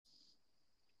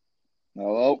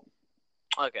Hello.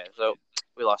 Okay, so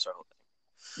we lost our whole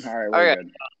thing. All right, we're Okay,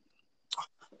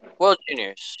 good. World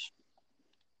Juniors.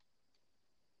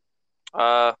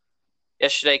 Uh,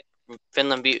 Yesterday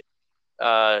Finland beat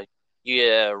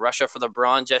Russia for the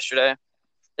bronze yesterday.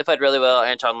 They played really well.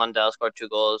 Anton Lundell scored 2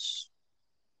 goals.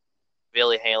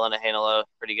 Ville Halen and Hanelo,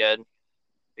 pretty good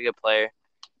player.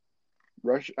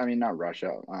 Russia. I mean, not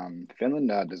Russia.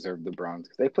 Finland deserved the bronze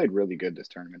because they played really good this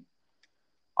tournament.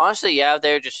 Honestly, yeah,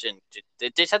 they're just in. They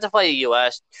just had to play the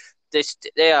U.S. They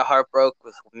got heartbroken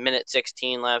with minute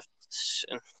 16 left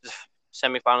in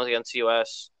semifinals against the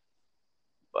U.S.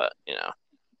 But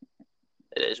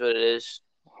it is what it is.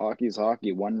 Hockey's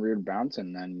hockey. One weird bounce,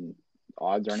 and then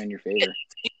odds aren't in your favor.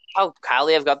 How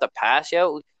Kaliev got the pass,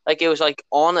 yo. Like it was like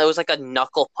a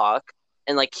knuckle puck,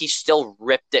 and like he still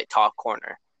ripped it top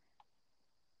corner.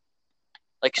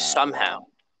 Like somehow. Wow.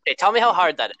 Hey, tell me how Okay.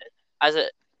 hard that is. As a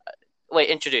Wait,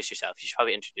 introduce yourself. You should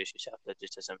probably introduce yourself. That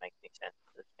just doesn't make any sense.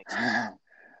 Doesn't make sense.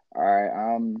 All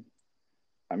right.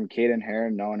 I'm Caden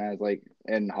Hare, known as like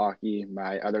in hockey.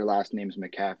 My other last name's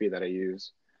McAfee that I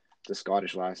use. It's a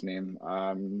Scottish last name.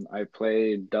 I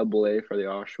played double A for the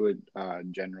Oshawa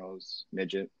Generals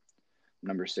midget,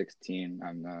 number 16.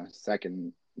 I'm the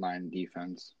second line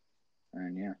defense.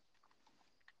 And yeah,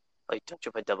 Like, don't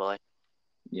you play double A?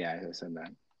 yeah, I said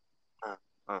that. Uh,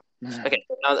 uh. Okay,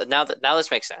 now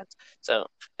this makes sense. So,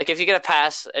 like, if you get a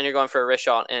pass and you're going for a wrist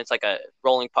shot and it's like a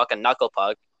rolling puck, a knuckle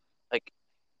puck, like,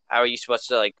 how are you supposed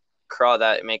to like crawl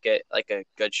that and make it like a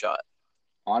good shot?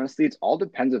 Honestly, it all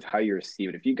depends of how you receive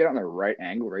it. If you get on the right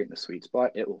angle, right in the sweet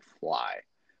spot, it will fly.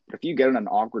 But if you get on an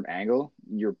awkward angle,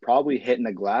 you're probably hitting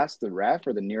the glass, the ref,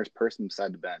 or the nearest person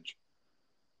beside the bench.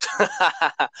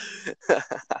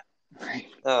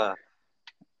 uh,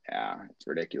 Yeah, it's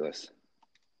ridiculous.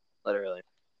 Literally.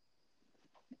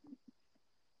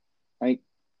 Like,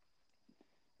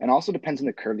 and also depends on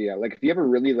the curve you have. Like, if you have a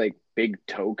really like big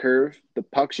toe curve, the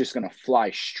puck's just gonna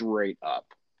fly straight up.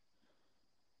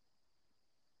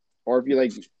 Or if you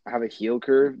like have a heel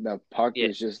curve, the puck Yeah.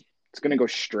 is just it's gonna go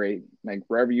straight. Like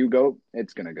wherever you go,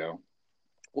 it's gonna go.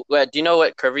 Do you know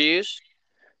what curve you use?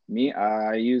 Me,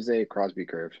 I use a Crosby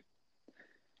curve.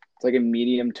 It's like a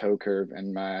medium toe curve,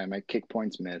 and my kick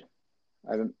point's mid.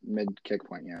 I have a mid kick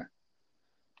point. Yeah,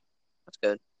 That's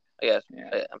good. I guess.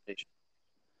 yeah. I'm pretty sure.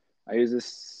 I use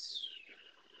this.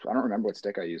 I don't remember what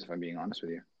stick I use if I'm being honest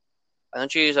with you.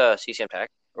 Don't you use a CCM Tech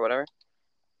or whatever?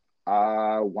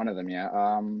 One of them. Yeah.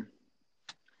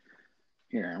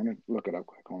 Here I'm gonna look it up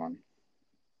quick. Hold on.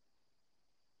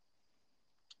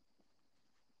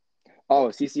 Oh,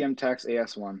 CCM Tex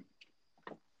AS1.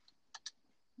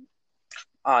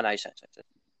 Oh, nice, nice, nice. Is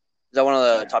that one of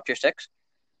the Yeah, top tier sticks?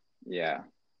 yeah.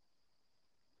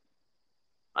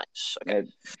 Nice. Okay. It,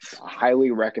 I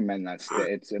highly recommend that stick.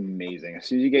 It's amazing. As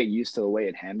soon as you get used to the way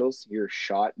it handles, your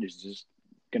shot is just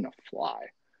gonna fly.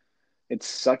 It's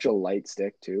such a light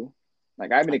stick too.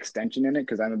 Like I have an extension in it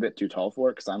because I'm a bit too tall for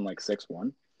it because I'm like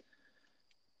 6'1".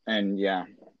 And yeah,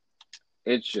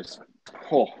 it's just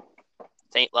oh,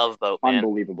 Saint Love Boat, man.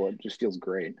 unbelievable. It just feels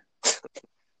great.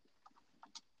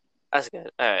 That's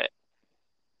good. All right.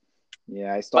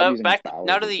 Yeah, I stopped But using back now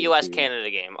Bauer to the this year U.S. too. Canada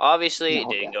game. Obviously, it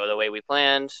didn't Okay. go the way we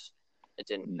planned. It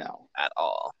didn't No. at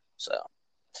all. So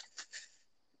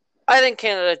I think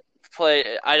Canada played.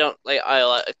 I don't like.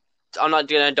 I'm not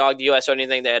gonna dog the U.S. or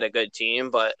anything. They had a good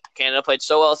team, but Canada played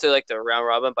so well through like the round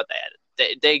robin. But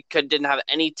didn't have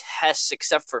any tests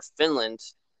except for Finland,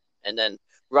 and then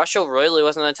Russia really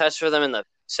wasn't a test for them in the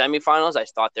semifinals. I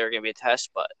thought they were gonna be a test,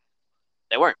 but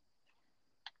they weren't.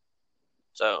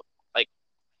 So like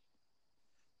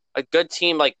a good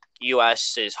team like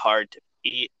U.S. is hard to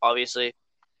beat. Obviously,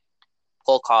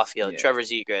 Cole Caulfield, Yeah. Trevor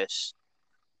Zegras,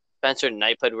 Spencer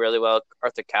Knight played really well.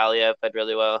 Arthur Kaliyev played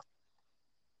really well.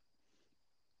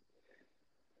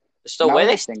 Just the Now way that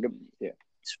they, I think of yeah,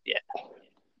 yeah,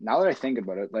 now that I think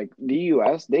about it, like the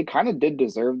US, they kind of did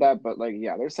deserve that, but like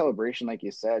yeah, their celebration, like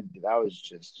you said, that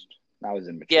was yeah,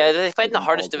 immature. they played in Like the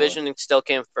hardest uncalled for. division and still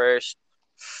came first.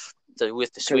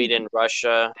 With the Because Sweden,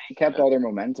 Russia. they kept Yeah, all their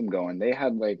momentum going. They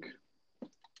had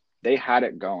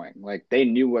it going. Like they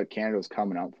knew what Canada was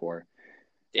coming out for.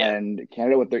 yeah, And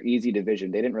Canada with their easy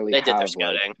division, they didn't really they did their have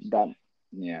like scouting. that.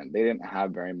 Yeah, they didn't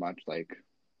have very much like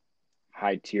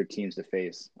high tier teams to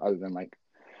face other than like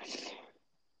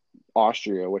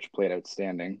Austria, which played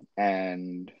outstanding,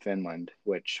 and Finland,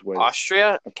 which was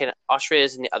Austria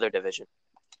is in the other division.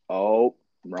 oh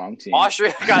wrong team.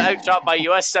 Austria got outshot by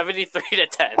US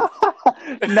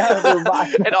 73-10. Never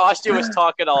mind. And Austria was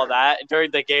talking all that during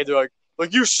the game. They're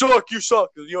like you suck, you suck.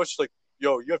 And the US is like,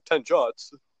 yo, you have 10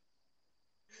 shots.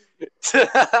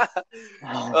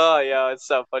 Oh yeah, it's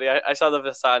so funny. I saw the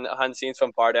behind scenes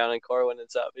from Bar Down and Corwin and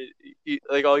stuff.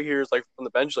 Like all you hear is like from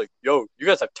the bench, like, "Yo, you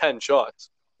guys have 10 shots.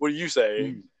 What are you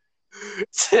saying?"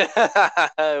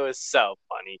 It was so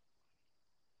funny.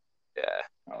 Yeah,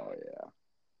 Oh yeah.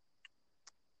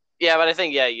 yeah, but I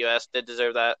think U.S. did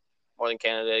deserve that more than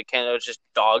Canada. Canada was just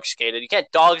dog skated. You can't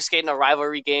dog skate in a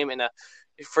rivalry game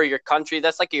for your country.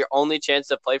 That's like your only chance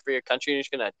to play for your country. You're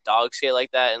just gonna dog skate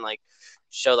like that and like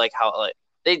show like how like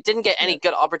they didn't get any Yeah.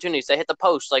 good opportunities. They hit the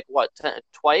post like what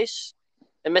twice.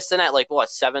 They missed the net like what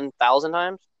 7,000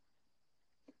 times.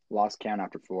 Lost count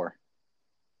after 4.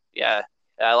 Yeah,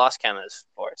 I lost Canada's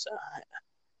four. So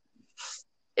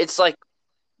it's like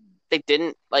they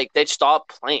didn't like they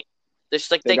stopped playing.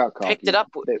 It's like They they got picked it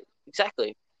cocky. up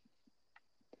exactly.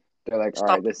 They're like, all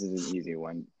right, Stop this is an easy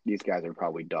one. These guys are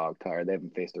probably dog tired. They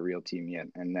haven't faced a real team yet.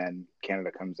 And then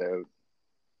Canada comes out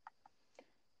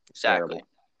exactly. terrible,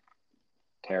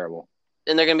 terrible.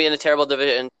 And they're gonna be in a terrible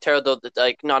division, terrible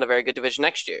like not a very good division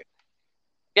next year.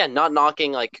 Yeah, not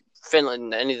knocking like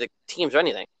Finland, any of the teams or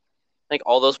anything. Like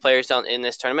all those players down in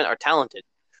this tournament are talented,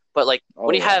 but like when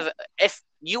Oh you yeah. have if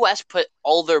U.S. put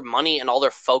all their money and all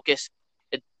their focus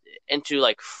into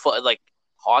like like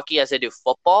hockey as they do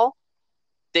football,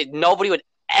 nobody would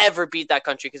ever beat that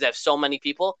country because they have so many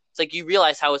people. It's like you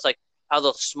realize how it's like how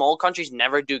those small countries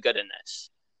never do good in this.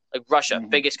 Like Russia, Mm-hmm.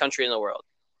 biggest country in the world.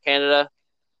 Canada,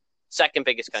 second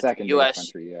biggest country. Second biggest U.S.,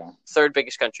 country, yeah. third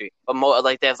biggest country. But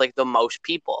like they have like the most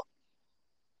people,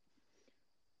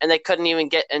 and they couldn't even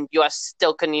get. And U.S.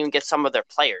 still couldn't even get some of their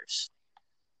players.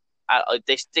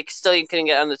 They still couldn't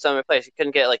get under some of their players. You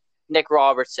couldn't get like Nick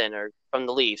Robertson or from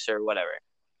the Leafs or whatever.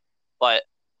 But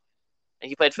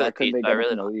he played for Why the couldn't Peace. they I get him really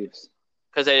from the don't Leafs?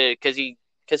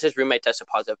 because his roommate tested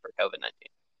positive for COVID-19.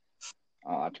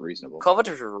 Oh, that's reasonable. COVID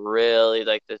was really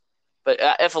like this. But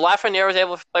if Lafreniere was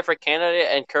able to play for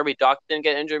Canada and Kirby Dach didn't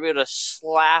get injured, we would have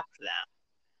slapped them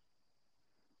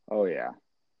Oh yeah.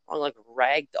 on like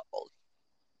ragdolls.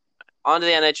 On to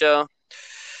the NHL.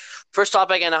 First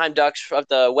topic, Anaheim Ducks of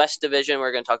the West Division.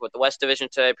 We're going to talk about the West Division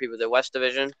today, preview the West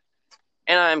Division.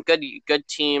 Anaheim, good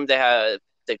team. They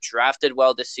drafted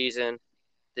well this season.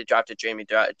 They drafted Jamie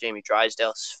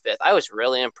Drysdale fifth. I was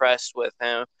really impressed with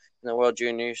him in the World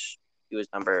Juniors. He was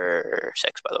number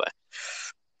 6, by the way.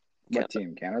 What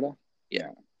team? Canada?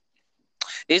 Yeah.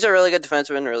 He's a really good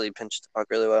defenseman, really pinched the puck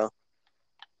really well.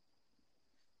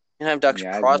 Anaheim Ducks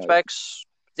prospects.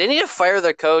 They need to fire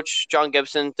their coach, John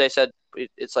Gibson. They said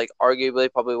it's like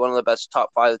arguably probably one of the best top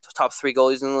 3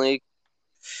 goalies in the league.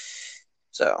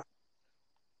 So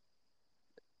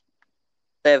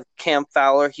they have Cam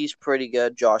Fowler. He's pretty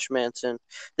good. Josh Manson.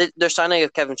 Their signing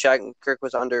of Kevin Shattenkirk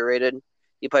was underrated.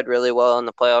 He played really well in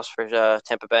the playoffs for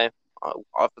Tampa Bay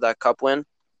off of that cup win.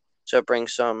 So bring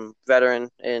some veteran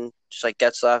in, just like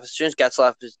Getzlaf. As soon as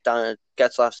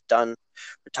Getzlaf's done,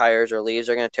 retires or leaves,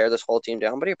 they're going to tear this whole team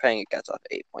down. But you're paying Getzlaf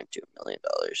 $8.2 million.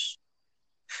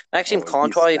 Maxime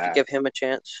Comtois, if you give him a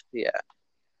chance, yeah.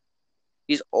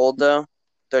 He's old though,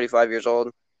 35 years old.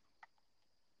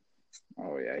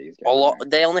 Oh yeah, he's a lot.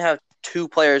 They only have 2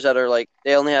 players that are like.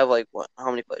 They only have like what? How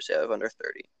many players do they have under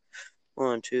 30?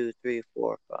 1, 2, 3,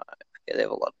 4, 5. Okay, they have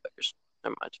a lot of players.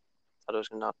 Never mind. I thought it was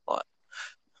not a lot.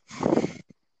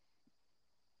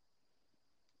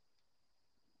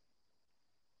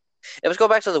 Let's go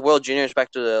back to the World Juniors,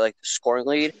 back to the scoring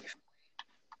lead.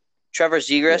 Trevor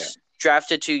Zegras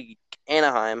drafted to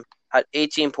Anaheim at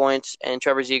 18 points, and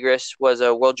Trevor Zegras was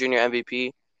a World Junior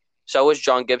MVP. So was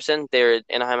John Gibson.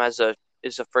 Anaheim is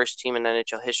the first team in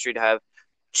NHL history to have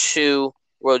 2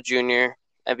 World Junior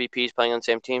MVPs playing on the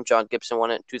same team. John Gibson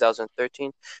won it in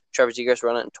 2013. Trevor Zegras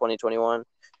won it in 2021.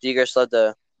 Zegras led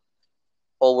the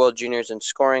whole World Juniors in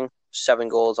scoring, 7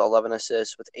 goals, 11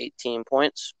 assists with 18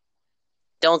 points.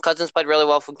 Dylan Cousins played really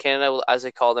well from Canada, as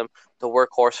they call him, the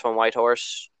workhorse from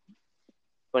Whitehorse.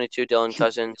 22, Dylan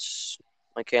Cousins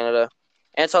on Canada.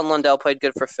 Anton Lundell played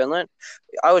good for Finland.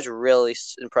 I was really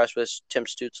impressed with Tim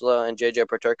Stützle and JJ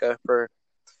Peterka for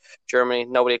Germany.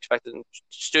 Nobody expected him.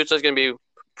 Stützle's going to be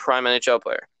prime NHL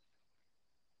player.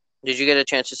 Did you get a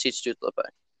chance to see Stützle play?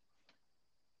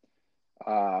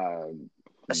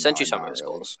 I sent you some of his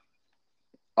goals.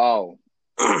 Oh.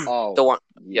 The one.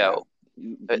 Yeah.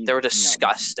 They were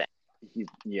disgusting. He's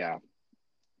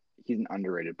an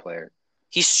underrated player.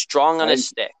 He's strong on his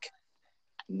stick.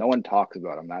 No one talks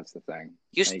about him. That's the thing.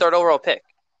 He was 3rd overall pick.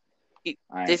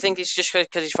 They think he's just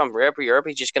because he's from Europe,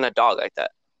 he's just going to dog like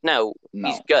that. No,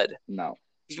 he's good. No.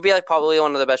 He could be like probably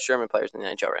one of the best German players in the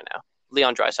NHL right now.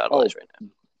 Leon Draisaitl is right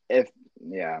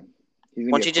now.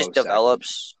 Once he just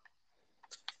develops.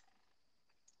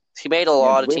 He made a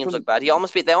lot of teams look bad. They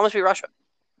almost beat Russia.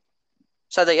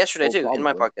 Said that yesterday Oh, too in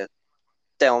my probably. podcast.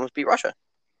 They almost beat Russia.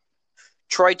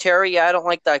 Troy Terry, yeah, I don't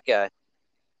like that guy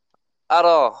at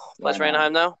all. Why Plus not?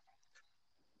 Ranaheim though.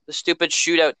 The stupid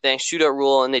shootout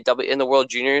rule in the World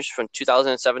Juniors from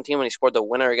 2017 when he scored the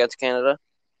winner against Canada.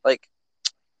 Like,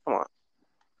 come on,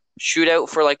 shootout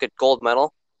for like a gold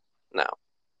medal? No,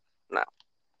 no,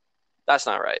 that's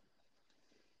not right.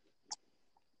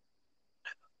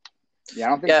 Yeah, I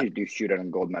don't think Yeah, you should do shootout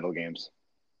in gold medal games.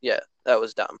 yeah, that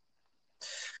was dumb.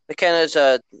 McKenna's,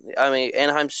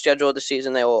 Anaheim's schedule this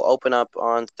season. They will open up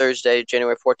on Thursday,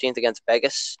 January 14th against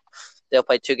Vegas. They'll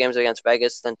play 2 games against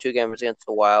Vegas, then 2 games against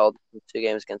the Wild, and 2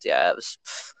 games against the Avs.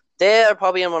 They are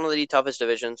probably in one of the toughest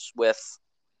divisions with.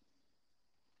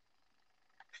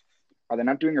 Are they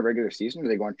not doing a regular season, or are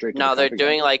they going straight to the No, they're cup again?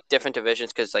 doing like different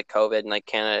divisions because like COVID and like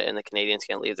Canada and the Canadians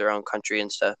can't leave their own country and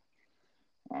stuff.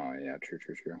 Oh yeah, true.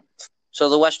 So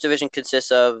the West Division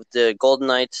consists of the Golden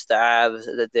Knights, the Avs,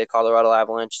 the Colorado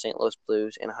Avalanche, St. Louis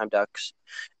Blues, Anaheim Ducks,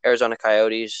 Arizona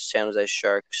Coyotes, San Jose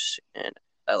Sharks, and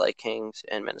LA Kings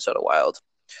and Minnesota Wild.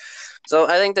 So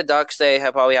I think the Ducks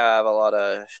probably have a lot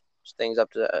of things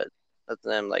up to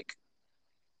them. Like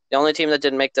the only team that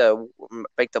didn't make the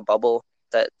bubble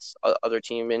that's other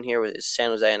team in here is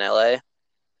San Jose and LA,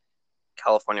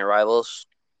 California rivals,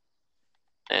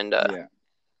 and Yeah.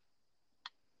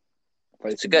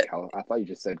 it's a good. I thought you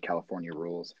just said California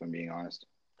rules, if I'm being honest.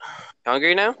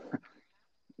 Hungry now?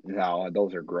 No,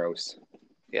 those are gross.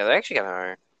 Yeah, they're actually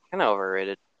kind of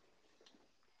overrated.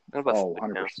 Talking about Oh,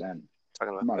 food now. 100%.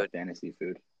 Talking about I'm not a food. fantasy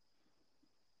food.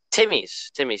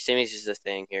 Timmy's is the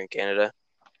thing here in Canada.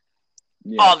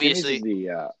 Yeah, Obviously, Timmy's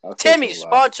is the Timmy's official.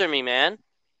 sponsor me, man.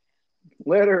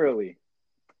 Literally.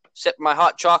 Sip my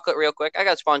hot chocolate real quick. I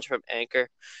got sponsored from Anchor.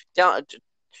 Don't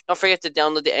forget to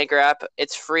download the Anchor app.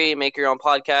 It's free. Make your own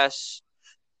podcasts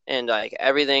and like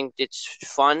everything. It's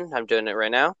fun. I'm doing it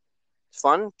right now. It's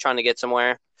fun. Trying to get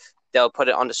somewhere. They'll put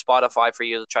it onto Spotify for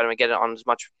you to try to get it on as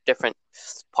much different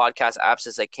podcast apps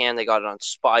as they can. They got it on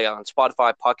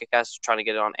Spotify, Pocket Cast, trying to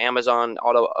get it on Amazon,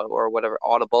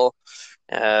 Audible,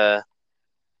 uh,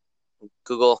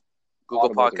 Google Audible's a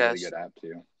really Podcasts. good app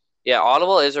too. Yeah,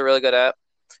 Audible is a really good app.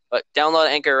 But download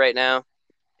Anchor right now.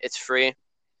 It's free.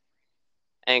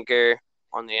 Anchor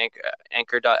on the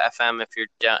Anchor.fm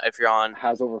if you're on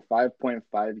Has over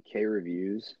 5.5K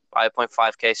reviews.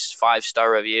 5.5K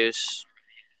 5-star reviews.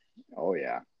 Oh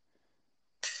yeah.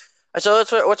 So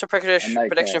what's a And like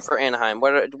prediction for Anaheim?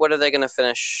 What are they going to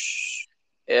finish?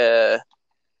 What are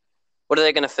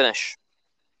they going to finish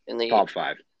in the top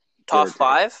 5? top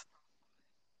 5?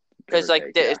 Because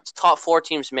like yeah. top 4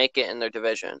 teams make it in their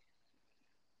division.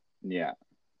 Yeah.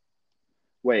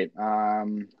 Wait.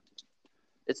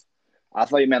 It's. I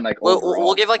thought you meant like overall.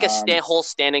 We'll give like a whole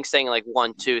standings thing like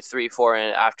 1, 2, 3, 4,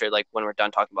 and after like when we're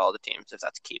done talking about all the teams, if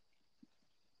that's keep.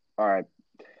 All right.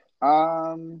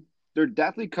 They're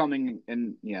definitely coming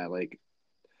in. Yeah, like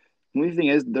the only thing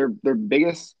is their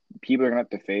biggest people are gonna have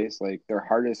to face, like their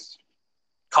hardest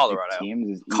Colorado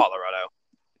teams is Colorado.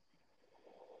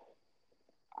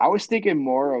 I was thinking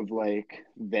more of like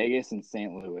Vegas and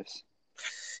St. Louis.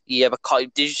 Yeah, but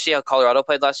did you see how Colorado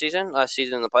played last season in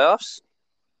the playoffs?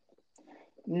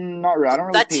 Not really. I don't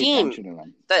really That pay team, attention to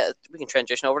them. we can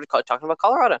transition over to talking about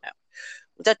Colorado now.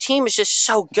 That team is just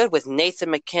so good with Nathan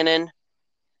McKinnon,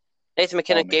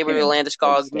 Gabriel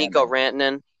Landeskog, Mikko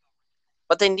Rantanen.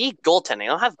 But they need goaltending. They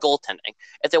don't have goaltending.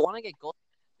 If they want to get goaltending,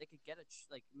 they could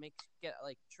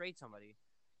trade somebody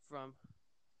from.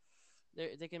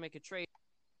 They can make a trade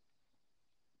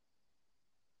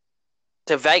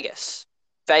to Vegas.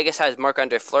 Vegas has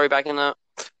Marc-Andre Fleury backing up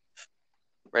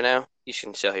right now. You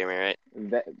can still hear me, right?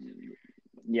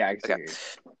 Yeah, I can still hear you.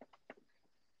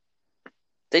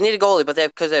 They need a goalie, but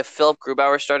because they have Philip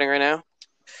Grubauer starting right now.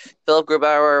 Philip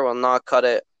Grubauer will not cut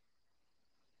it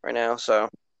right now. So,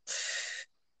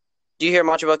 do you hear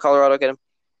much about Colorado, Kid?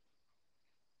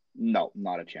 No,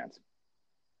 not a chance.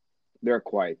 They're a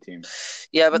quiet team.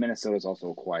 Yeah, but Minnesota's also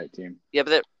a quiet team. Yeah,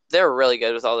 but they're really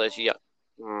good with all those young.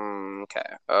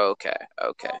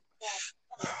 Okay.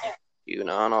 You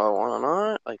know, want to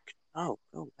know? Like, no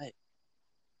way.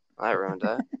 I ruined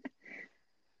that.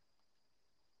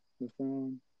 The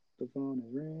phone is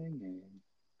ringing.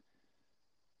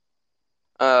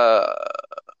 Talk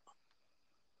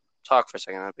for a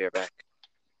second. I'll be right back.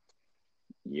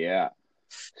 Yeah.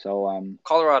 So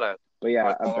Colorado. But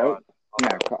yeah, Colorado.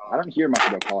 I don't hear much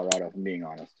about Colorado, if I'm being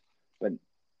honest. But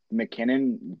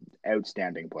McKinnon,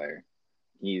 outstanding player.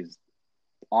 He's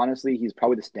probably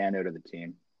the standout of the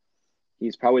team.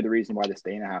 He's probably the reason why they're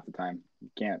staying half the time. You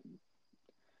can't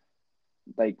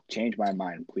change my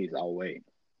mind, please. I'll wait.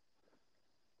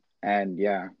 And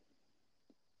yeah,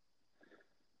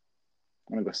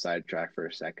 I'm gonna go sidetrack for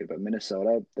a second, but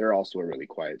Minnesota, they're also a really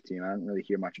quiet team. I don't really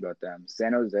hear much about them.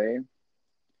 San Jose,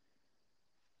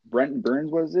 Brent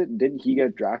Burns was it? Didn't he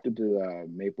get drafted to the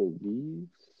Maple Leafs?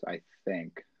 I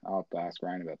think. I'll have to ask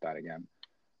Ryan about that again.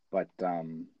 But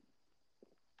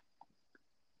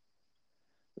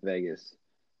Vegas,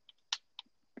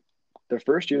 the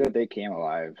first year that they came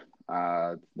alive,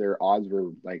 their odds were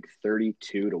like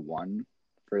 32-1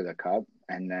 for the cup,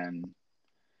 and then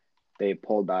they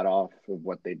pulled that off of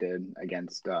what they did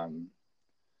against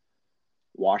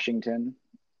Washington.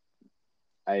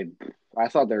 I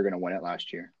thought they were going to win it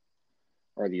last year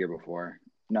or the year before.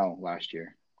 No, last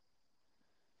year.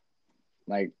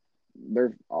 Like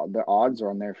the odds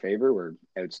on their favor were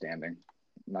outstanding.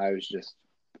 I was just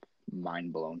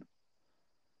mind blown.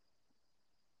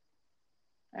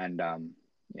 And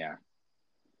yeah,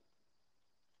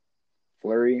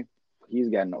 Fleury, he's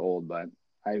getting old, but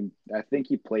I think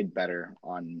he played better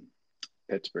on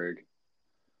Pittsburgh.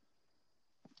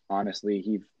 Honestly,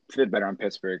 he fit better on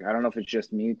Pittsburgh. I don't know if it's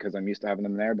just me because I'm used to having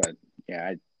them there, but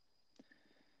yeah,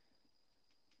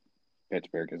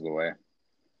 Pittsburgh is the way.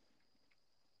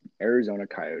 Arizona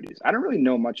Coyotes. I don't really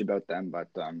know much about them, but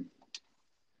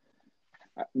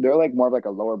they're like more of like a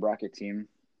lower bracket team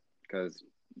because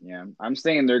yeah, I'm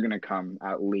saying they're gonna come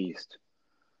at least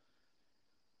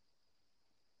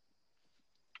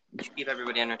Keep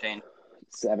everybody entertained.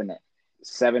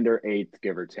 seventh or eighth,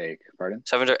 give or take. Pardon?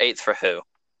 7th or 8th for who?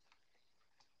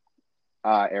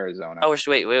 Arizona. Oh,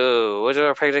 wait. What's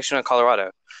our prediction on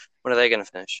Colorado? When are they going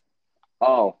to finish?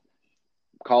 Oh,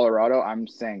 Colorado. I'm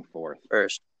saying fourth.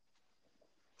 First.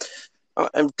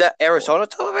 Arizona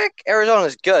topic?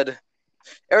 Arizona's good.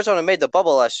 Arizona made the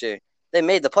bubble last year. They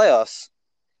made the playoffs.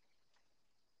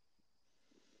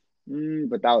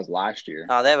 But that was last year.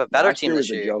 They have a better last team year this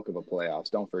was year. a joke of a playoffs.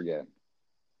 Don't forget.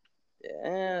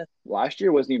 Yeah. Last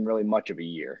year wasn't even really much of a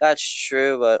year. That's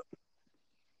true, but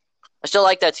I still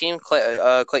like that team,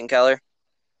 Clayton Keller.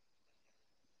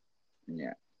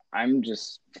 Yeah. They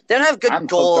don't have good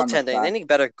goaltending. They need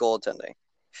better goaltending.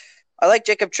 I like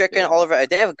Jacob Chikrin, Yeah. Oliver.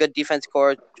 They have a good defense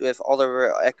core with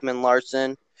Oliver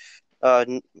Ekman-Larsson,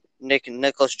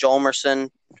 Nicholas Jolmerson,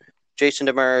 Jason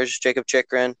Demers, Jacob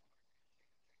Chikrin.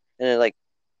 And they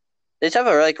just have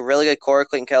a really good core.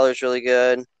 Clayton Keller's really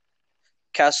good.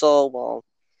 Kessel, well,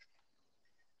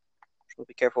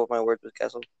 be careful with my words with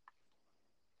Kessel.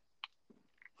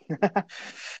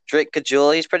 Drake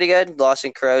Caggiula, he's pretty good.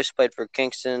 Lawson Crouse played for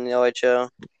Kingston in the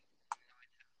OHL.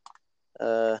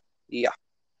 Yeah.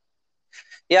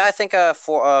 Yeah, I think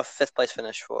for fifth place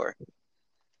finish for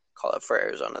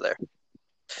Arizona there.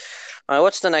 All right,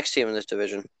 what's the next team in this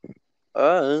division?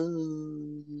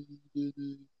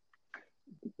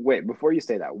 Wait, before you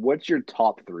say that, what's your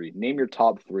top three? Name your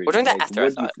top three. We're doing that after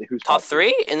I thought. Who's top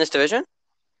three in this division?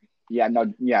 Yeah,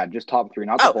 no, yeah, just top three,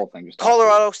 not the whole thing. Just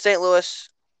Colorado, St. Louis,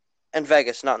 and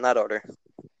Vegas, not in that order.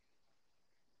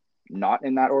 Not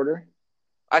in that order?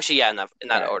 Actually, yeah, in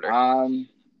that order. I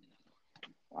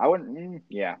wouldn't.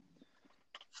 Yeah,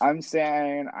 I'm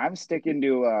sticking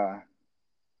to.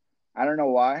 I don't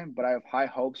know why, but I have high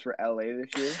hopes for LA this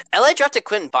year. LA drafted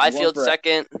Quentin Byfield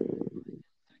second.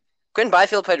 Quentin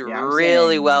Byfield played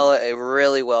really well,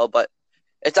 but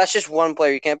that's just one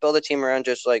player. You can't build a team around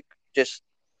just like.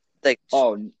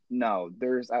 Oh no,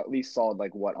 there's at least solid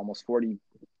almost 40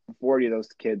 of those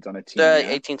kids on a team.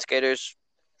 18 skaters,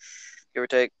 give or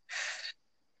take.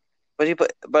 But I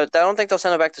don't think they'll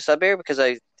send him back to Sudbury because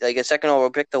a second overall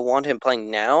pick they'll want him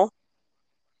playing now.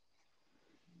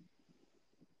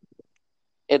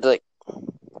 But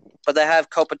they have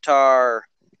Kopitar.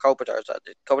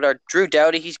 Drew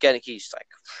Doughty, he's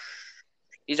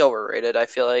overrated. I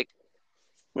feel like.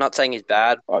 I'm not saying he's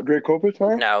bad. Andre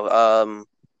Kopitar? No,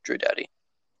 Drew Doughty.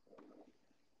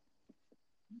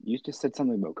 You just said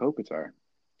something about Kopitar.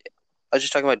 Yeah. I was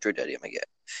just talking about Drew Doughty.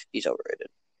 He's overrated.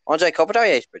 Andre Kopitar,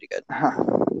 yeah, he's pretty good.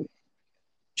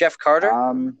 Jeff Carter.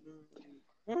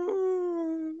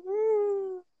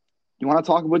 You want to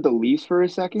talk about the Leafs for a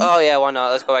second? Oh yeah, why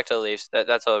not? Let's go back to the Leafs.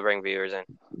 That's what will bring viewers in.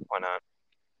 Why not?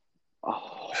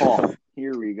 Oh,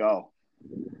 here we go.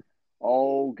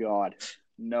 Oh God,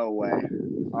 no way.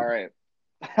 All right.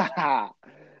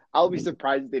 I'll be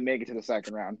surprised if they make it to the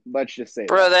second round. Let's just say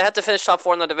Bro, they have to finish top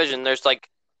 4 in the division. There's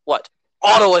what?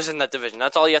 Ottawa's in that division.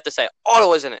 That's all you have to say.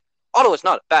 Ottawa's in it. Ottawa's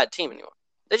not a bad team anymore.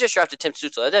 They just drafted Tim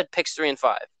Stützle. They had picks 3 and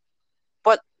 5.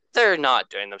 But they're not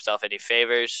doing themselves any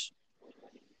favors.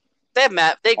 They have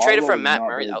Matt. They traded for Matt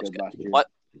Murray. That was good. What?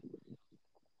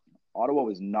 Ottawa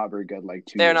was not very good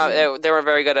 2 years ago. They were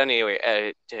very good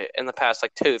anyway in the past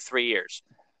 2-3 years.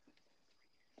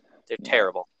 They're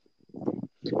terrible.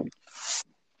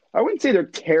 I wouldn't say they're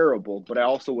terrible, but I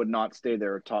also would not say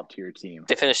they're a top tier team.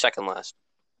 They finished second last.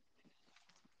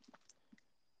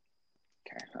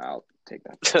 Okay, I'll take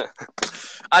that.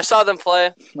 I saw them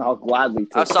play. I'll gladly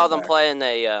take I saw them back. play, and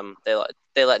they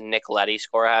let Nick Leddy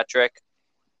score a hat trick.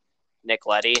 Nick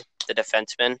Leddy, the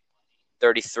defenseman,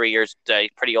 33 years,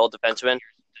 pretty old defenseman,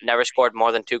 never scored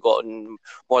more than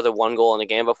one goal in a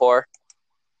game before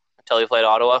until he played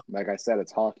Ottawa. Like I said,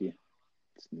 it's hockey.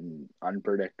 It's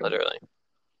unpredictable. Literally.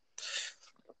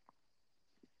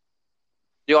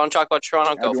 Do you want to talk about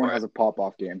Toronto? Go Everyone for has it. a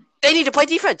pop-off game. They need to play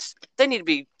defense. They need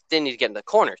to get in the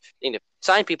corners. They need to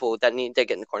sign people that need to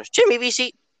get in the corners. Jimmy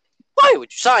VC, why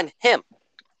would you sign him?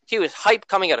 He was hype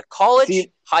coming out of college.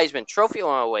 Heisman Trophy.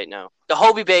 Oh, wait, no. The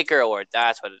Hobie Baker Award.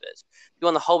 That's what it is. He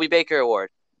won the Hobie Baker Award.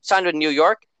 Signed with New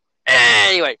York.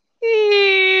 Anyway.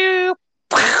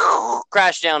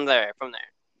 Crashed down there from there.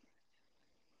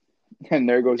 And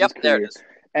there goes his career. There it is.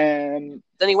 And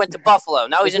then he went to Buffalo.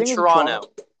 Now he's in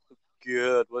Toronto.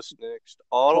 Good. What's next?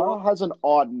 Ottawa has an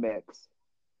odd mix.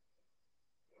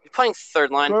 He's playing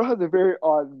third line. Toronto has a very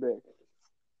odd mix.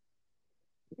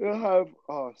 They'll have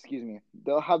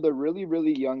They'll have the really,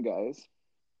 really young guys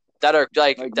that are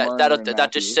that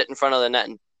just sit in front of the net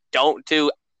and don't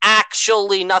do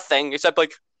actually nothing except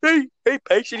like, hey,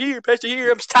 pass it here.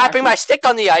 I'm just tapping my stick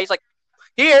on the ice, like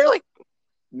here, like.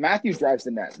 Matthews drives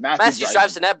the net. Matthews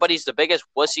drives the net, but he's the biggest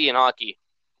wussy in hockey.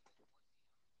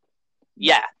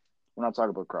 Yeah. We're not talking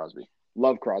about Crosby.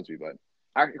 Love Crosby, but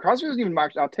Crosby wasn't even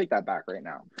much. I'll take that back right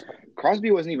now.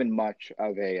 Crosby wasn't even much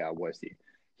of a wussy.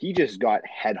 He just got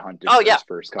headhunted for his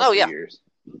first couple of years.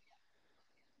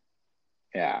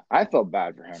 Yeah, I felt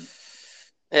bad for him.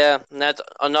 Yeah, and that's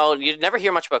no, you never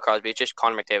hear much about Crosby. It's just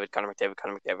Connor McDavid.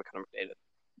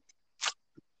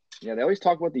 Yeah, they always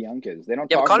talk about the young kids. They don't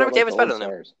talk about Connor McDavid's better than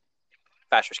him.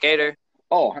 Faster skater.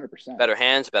 Oh, 100%. Better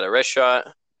hands, better wrist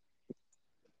shot.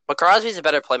 But Crosby's a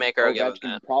better playmaker. I'll give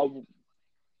him that.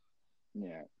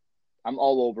 Yeah. I'm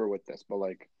all over with this, but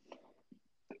like,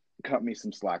 cut me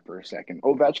some slack for a second.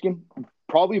 Ovechkin,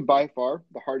 probably by far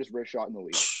the hardest wrist shot in the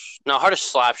league. No,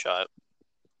 hardest slap shot.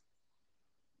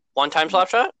 One-time slap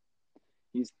shot?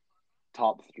 He's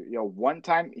top 3. One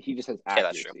time he just has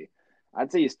accuracy. That's true.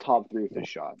 I'd say he's top 3 with his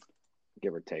shot,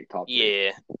 give or take. Top 3.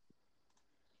 Yeah.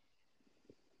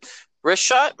 Wrist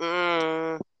shot?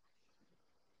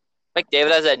 Like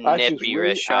David has a nippy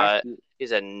wrist shot.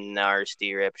 He's a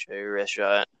nasty wrist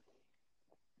shot.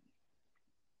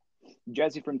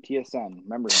 Jesse from TSN,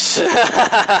 remember him?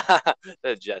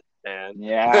 The Jet fan.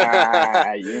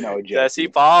 Yeah, you know Jesse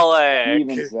Pollock. He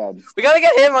even said we gotta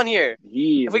get him on here.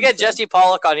 If we get Jesse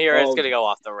Pollock on here, it's gonna go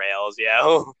off the rails,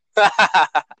 yo. 100%.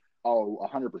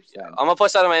 I'm gonna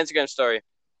post that on my Instagram story.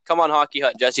 Come on, Hockey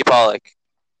Hut, Jesse Pollock.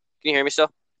 Can you hear me still?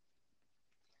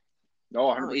 No,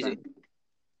 100%. Easy.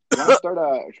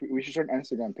 We should start an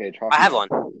Instagram page. I have one.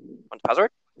 Want the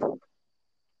password?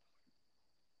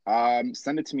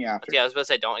 Send it to me after. Yeah, I was about to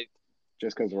say don't.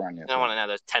 Just because we're on you. I don't want to know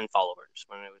there's 10 followers.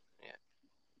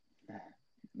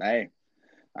 Hey,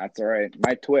 that's all right.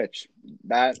 My Twitch,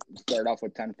 that started off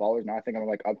with 10 followers. Now I think I'm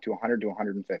like up to 100 to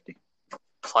 150.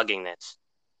 Plugging this.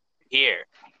 Here.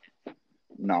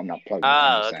 No, I'm not plugging it.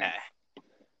 Oh, okay.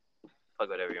 Plug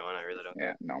whatever you want. I really don't care.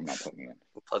 Yeah, no, I'm not plugging it.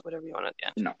 Plug whatever you want.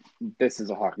 Yeah. No, this is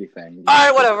a hockey thing. All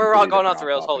right, whatever. We're all going off the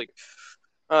rails. Holy.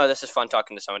 Oh, this is fun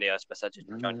talking to somebody else besides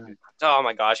John. Oh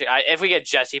my gosh! If we get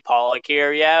Jesse Pollock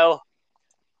here, yo.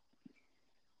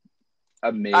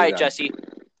 Amazing. All right, Jesse.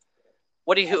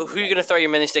 Who are you gonna throw your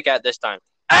mini stick at this time?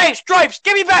 Hey, Stripes,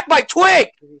 give me back my twig!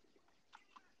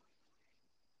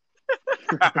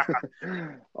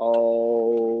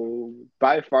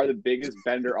 By far the biggest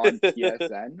bender on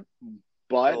TSN,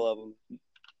 but I love him.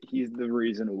 He's the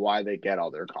reason why they get all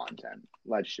their content.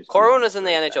 Let's just. Corwin is in the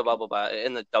NHL bubble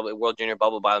in the World Junior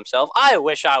bubble by himself. I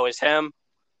wish I was him.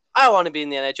 I want to be in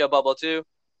the NHL bubble too.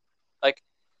 Like,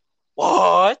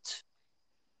 what?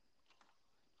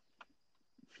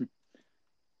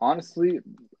 Honestly,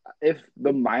 if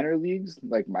the minor leagues,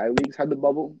 like my leagues, had the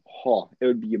bubble, it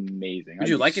would be amazing. Would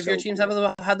you like if your teams had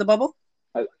the bubble?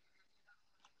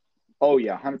 Oh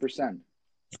yeah, 100%.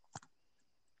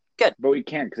 Good. But we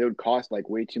can't because it would cost like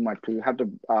way too much. Because we have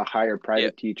to hire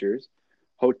private teachers,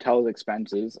 hotels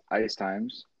expenses, ice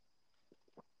times,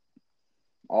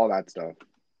 all that stuff.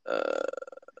 All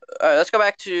right, let's go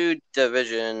back to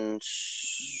divisions.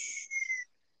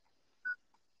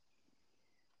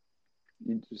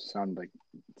 You just sound like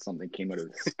something came out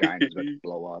of the sky and was about to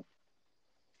blow up.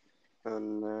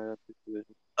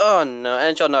 Oh no,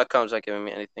 NHL.com's not giving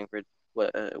me anything for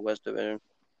West Division.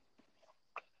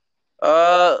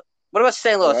 What about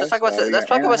St. Louis? West, we Let's got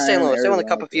talk about St. Anaheim, Louis. They won the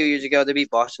cup Arizona, a few years ago. They beat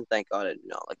Boston. Thank God I did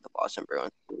not like the Boston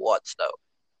Bruins. What's though?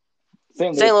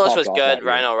 St. St. Louis Louis popped was off good. that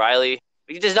Ryan year. O'Reilly.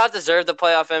 He does not deserve the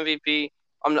playoff MVP.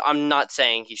 I'm not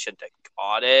saying he should have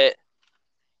got it,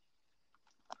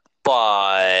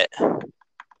 but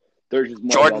There's just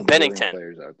more Jordan well-deserving Binnington,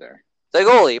 players out there. the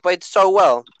goalie, played so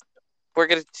well. We're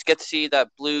gonna get to see that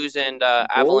Blues and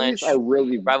Avalanche Goalies are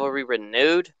really rivalry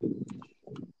renewed.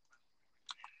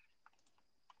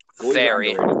 goalies are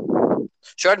Very. underrated.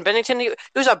 Jordan Binnington, he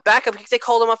was a backup. They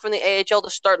called him up from the AHL to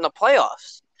start in the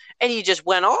playoffs, and he just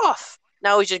went off.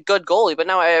 Now he's a good goalie, but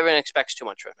now everyone expects too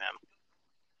much from him.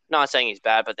 Not saying he's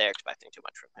bad, but they're expecting too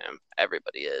much from him.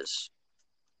 Everybody is.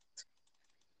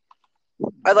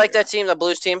 I like that team, the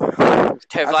Blues team.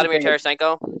 Vladimir thing is-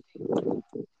 Tarasenko.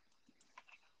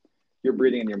 You're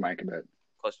breathing in your mic a bit.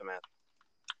 Close to math.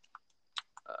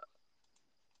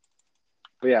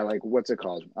 But yeah, like what's it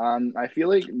called? I feel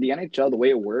like the NHL, the way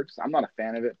it works, I'm not a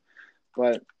fan of it,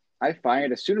 but I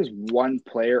find as soon as one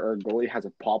player or goalie has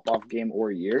a pop-off game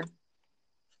or year,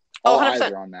 all eyes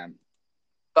 100%. are on them.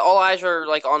 But all eyes are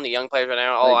like on the young players right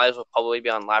now. All Like- eyes will probably be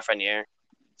on Lafreniere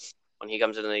when he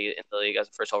comes into the league as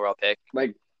a first overall pick.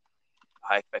 Like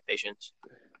High expectations.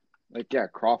 yeah,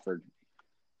 Crawford.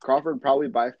 Crawford probably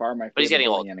by far my But he's favorite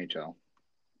getting goalie old. in the NHL.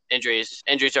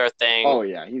 Injuries are a thing. Oh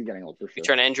yeah, he's getting old for You sure.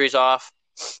 turn injuries off,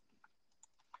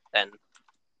 then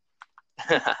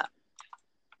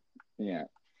Yeah.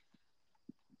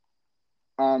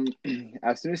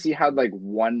 As soon as he had like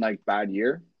one like bad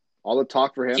year, all the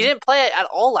talk for him. he didn't play at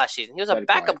all last season. He was a Dead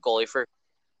backup quiet. goalie for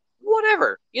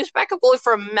whatever. He was backup goalie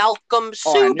for Malcolm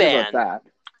Oh, I knew Subban. about that.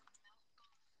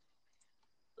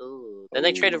 Ooh. Then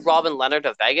they traded Ooh. Robin Leonard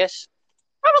to Vegas.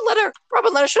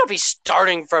 Robin Leonard should not be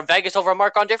starting for Vegas over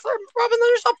Marc-Andre Fleury. Robin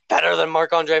Leonard's not better than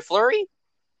Marc-Andre Fleury. And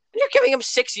you're giving him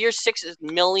 6 years, $6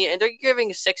 million, and they're giving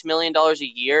 $6 million a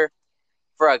year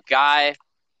for a guy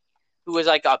who was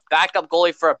like a backup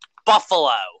goalie for Buffalo.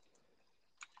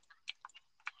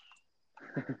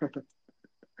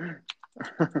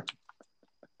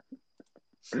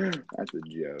 That's a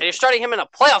joke. And you're starting him in a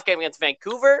playoff game against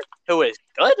Vancouver, who is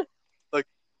good. Like,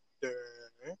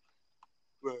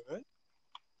 what?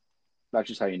 That's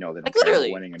just how you know they don't Like, care about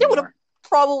literally, winning they would've- anymore.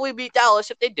 Probably beat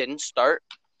Dallas if they didn't start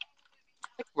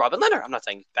like Robin Leonard. I'm not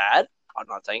saying he's bad. I'm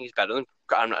not saying he's better than.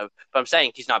 But I'm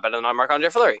saying he's not better than Marc-Andre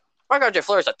Fleury. Marc-Andre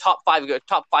Fleury is a top five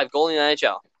goalie in the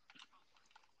NHL.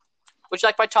 Would you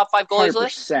like my top 5 goalies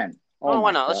list? 100%. Oh, why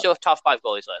my not? Let's God. do a top 5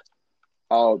 goalies list.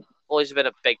 Oh, Goalies have been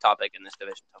a big topic in this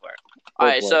division so far. Go All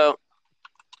right, for it. so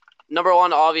number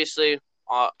 1, obviously,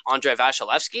 Andrei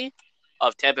Vasilevsky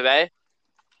of Tampa Bay.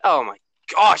 Oh my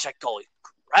gosh, that goalie,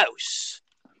 gross.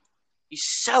 He's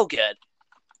so good.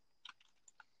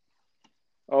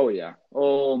 oh yeah.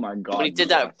 Oh my God. When he did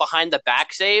that behind the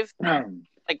back save, yes.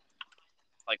 like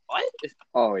what?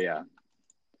 Oh yeah.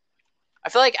 I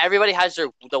feel like everybody has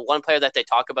the one player that they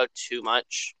talk about too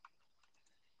much.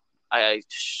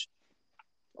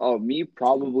 Oh, me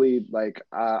probably like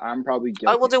I'm probably.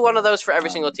 I will do one of those for every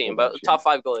Um, single team. But Ovechkin. top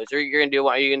 5 goalies. You're gonna do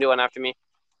one? Are you gonna do one after me?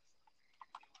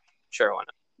 Sure, why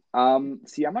not?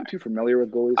 See, I'm not too familiar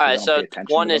with goalies. All I right, don't so pay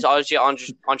attention 1 to is them. obviously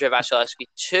Andrei Vasilevsky.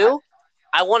 2,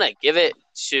 I want to give it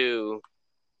to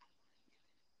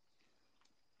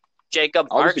Jacob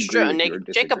I'll just agree Markstrom. with you or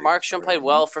Jacob disagree. Markstrom played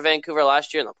well for Vancouver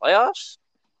last year in the playoffs.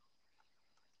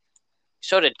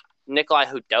 So did Nikolai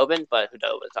Hudobin, but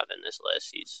Hudobin's not in this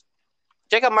list.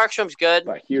 Jacob Markstrom's good.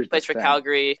 But here's Plays the for thing.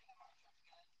 Calgary,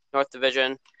 North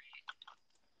Division.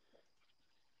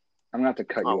 I'm gonna have to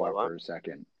cut you what? off for a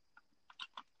second.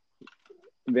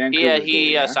 Vancouver.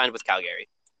 He signed with Calgary.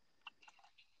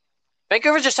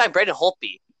 Vancouver just signed Braden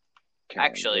Holtby,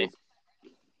 actually.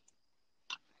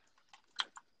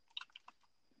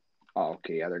 Oh,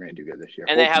 okay. Yeah, they're gonna do good this year.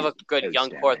 And they have a Holtby's good young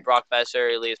core with outstanding. Brock Besser,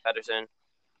 Elias Pettersson.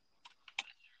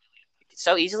 It's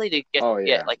so easily to get Oh,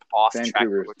 yeah. like off track what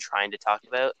Vancouver's- we're trying to talk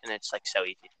about, and it's like so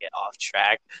easy to get off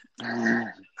track.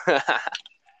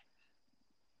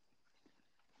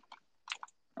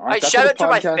 All right, That's shout what out to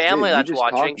my the podcast family is. We that's just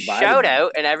watching. talk Shout vibing.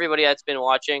 out and everybody that's been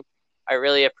watching. I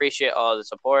really appreciate all the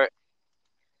support.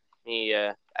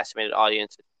 The estimated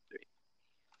audience is 3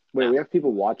 Wait, Yeah. we have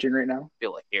people watching right now.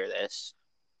 people to hear this.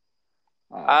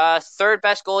 Oh, Third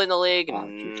best goalie in the league.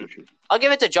 true. I'll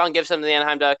give it to John Gibson of the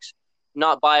Anaheim Ducks.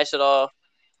 Not biased at all.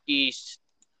 He's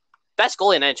best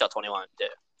goalie in NHL 21, too.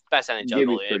 Best NHL Gibby's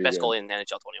goalie. pretty Best good. goalie in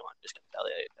NHL 21. Just going to tell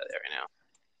you that right now.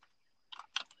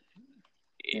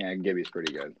 Yeah, Gibby's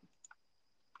pretty good.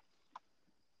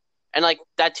 And, like,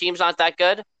 that team's not that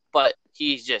good, but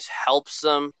he just helps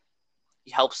them.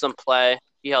 He helps them play.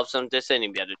 He helps them. This ain't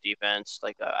even better defense,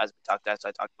 like as I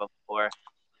talked about before.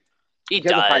 He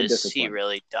has a high does. He discipline.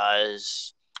 really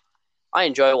does. I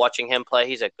enjoy watching him play.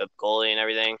 He's a good goalie and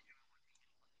everything.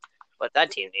 But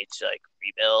that team needs to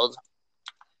rebuild.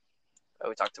 What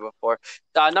we talked about before.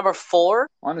 Number 4.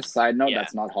 On a side note, Yeah.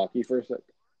 that's not hockey for a sec.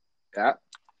 Yeah.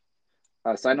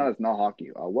 Side note, it's not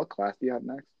hockey. What class do you have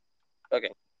next?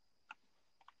 Okay.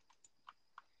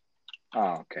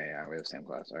 Oh, okay. Yeah, we have the same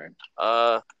class. All right.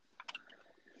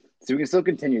 So we can still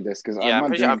continue this because Yeah, I'm I'm not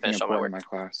pretty doing sure I'm anything finished on my important in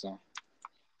my class. So.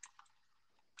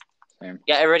 Same.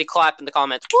 Yeah, everybody clap in the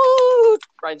comments. Woo!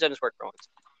 Ryan's done his work for once.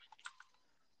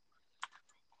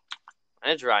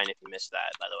 And it's Ryan if you missed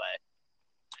that, by the way.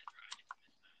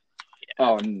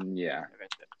 Oh, yeah.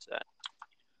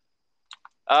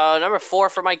 Number 4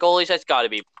 for my goalies, that's got to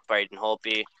be Braden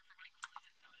Holtby.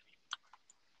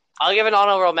 I'll give an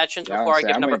honorable mention before I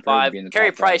give number 5.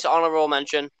 Carey Price, honorable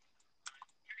mention.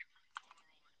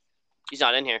 He's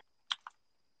not in here.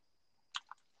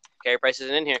 Carey Price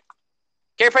isn't in here.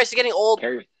 Carey Price is getting old.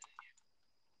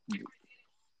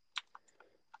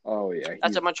 Oh, yeah.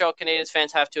 That's what Montreal Canadiens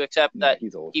fans have to accept, that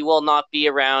he's old. he will not be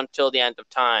around till the end of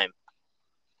time.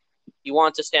 He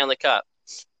wants a Stanley Cup.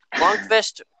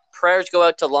 Lundqvist, prayers go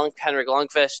out to Henrik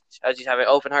Lundqvist as he's having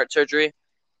open heart surgery.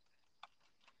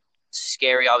 It's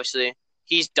scary, obviously.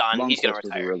 He's done. Lundqvist He's going to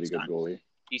retire. Was a really good goalie.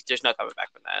 There's no coming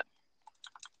back from that.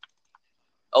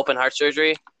 Open heart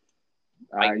surgery?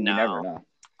 You never know.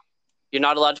 You're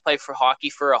not allowed to play for hockey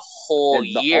for a whole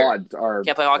year. Odds are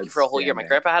can't play hockey for a whole year. My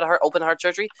grandpa had open heart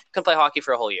surgery. Couldn't play hockey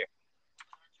for a whole year.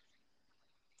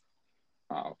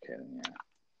 Oh, okay. Yeah.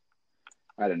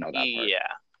 I didn't know that part. Yeah.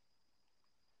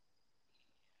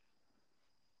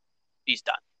 He's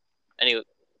done. Anyway,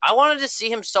 I wanted to see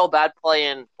him so bad play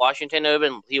in Washington.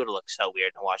 He would have looked so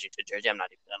weird in a Washington jersey. I'm not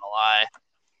even going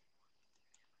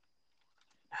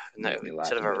to lie.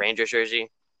 Instead of a Rangers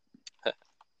jersey.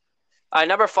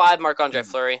 Number 5, Marc-Andre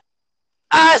Fleury.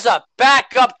 As a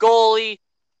backup goalie,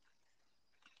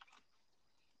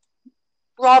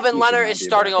 Robin Lehner is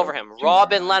starting over him.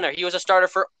 Robin Lehner. He was a starter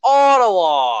for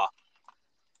Ottawa.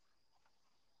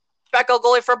 Backup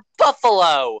goalie for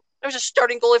Buffalo. There's a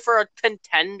starting goalie for a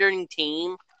contending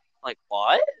team. Like,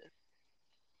 what?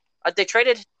 They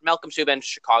traded Malcolm Subban to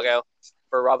Chicago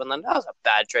for Robin Lehner. That was a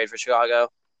bad trade for Chicago.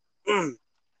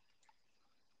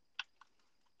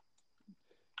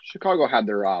 Chicago had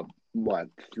their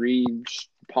 3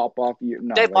 pop off years?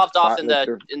 No, they popped off in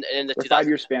the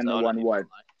 5-year span. They won what?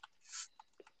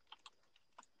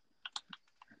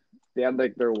 They had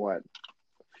their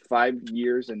 5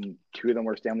 years, and 2 of them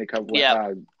were Stanley Cup. 2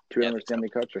 of them were Stanley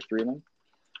Cups, or 3 of them.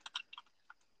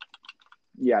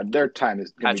 Yeah, their time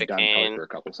is going to be done for a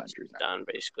couple centuries now. Done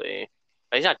basically.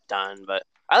 But he's not done. But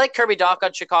I like Kirby Dach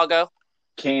on Chicago.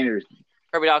 Kirby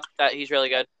Dach, he's really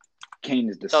good. Kane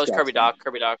is disgusting. So is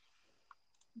Kirby Dach.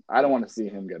 I don't want to see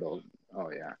him get old.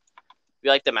 Oh, yeah.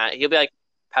 He'll be like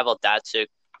Pavel Datsyuk.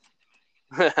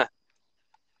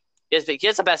 He has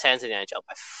the best hands in the NHL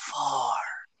by far.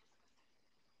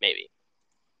 Maybe.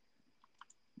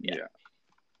 Yeah.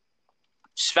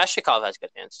 Svechnikov has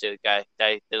good hands too. Guy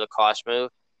did a lacrosse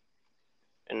move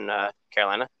in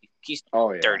Carolina. He's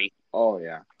dirty. Oh,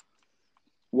 yeah.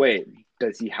 Wait,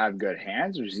 does he have good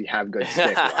hands or does he have good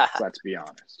stick left? Let's be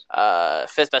honest.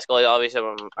 5th best goalie, obviously.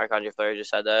 Marc-Andre Fleury just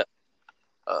said that.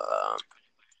 I'm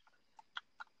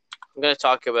going to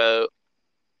talk about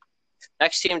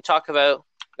next team.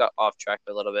 Got off track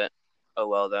a little bit. Oh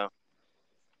well, though.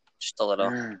 Just a little.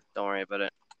 Don't worry about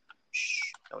it.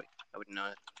 Shh. I wouldn't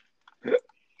know it.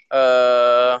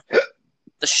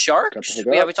 The Sharks.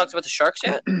 Have we talked about the Sharks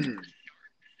yet?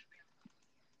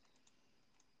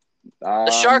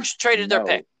 The Sharks traded their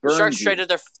pick. The Sharks traded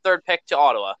their 3rd pick to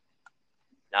Ottawa.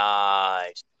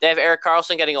 Nice. They have Erik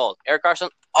Karlsson getting old. Erik Karlsson,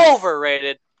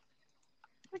 overrated.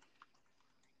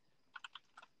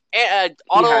 And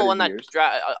Ottawa won that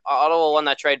Ottawa won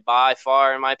that trade by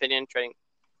far, in my opinion.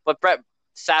 But Brett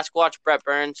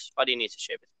Burns, buddy needs to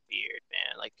shave his beard,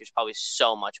 man. Like, there's probably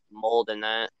so much mold in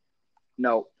that.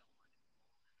 No.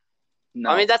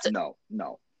 I mean, that's no.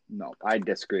 I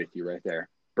disagree with you right there.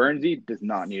 Burnsy does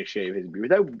not need to shave his beard.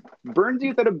 Burnsy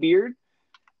without a beard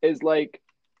is like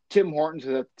Tim Hortons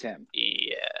without Tim.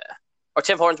 Yeah. Or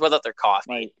Tim Hortons without their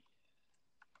coffee.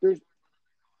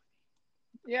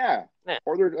 Yeah.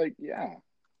 Or they're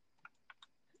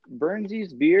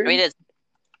Burnsy's beard. I mean, just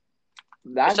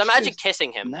imagine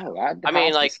kissing him. No, I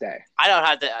mean, like, stay. I don't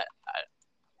have to.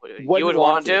 You would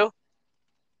want to?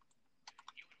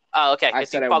 Oh, okay.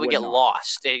 Because you'd probably get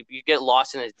lost. You get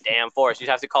lost in this damn forest. You'd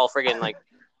have to call friggin' like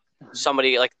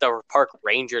somebody like the park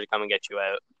ranger to come and get you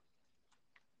out.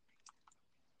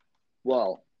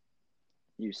 Well,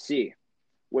 you see,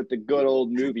 with the good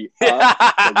old movie Up.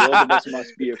 The wilderness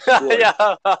must be explored. Yeah.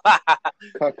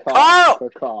 Caw,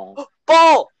 caw.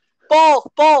 Ball!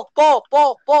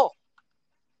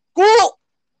 Squirrel!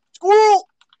 Squirrel!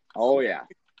 Oh yeah.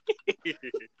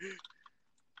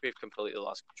 We've completely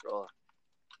lost control.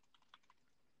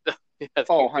 Yeah,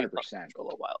 Oh, we 100%. lost control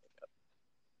a while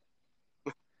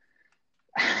ago.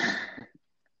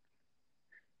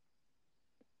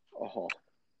 Oh,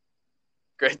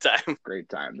 Great time. great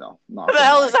time though. Not What the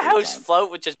hell gonna is a lie, great house time.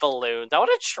 float with just balloons? I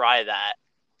want to try that.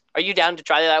 Are you down to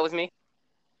try that with me?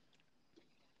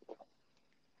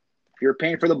 If you're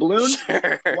paying for the balloon,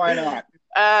 Sure. why not?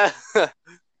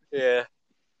 Yeah.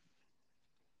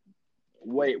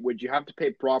 Wait, would you have to pay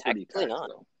property Technically tax not.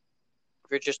 though?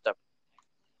 If you're just a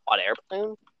hot air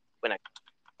balloon,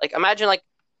 imagine like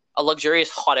a luxurious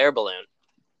hot air balloon.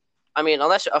 I mean,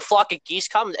 unless a flock of geese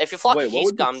come, if a flock Wait, of what geese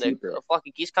would be come, cheaper? a flock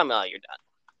of geese come, you're done.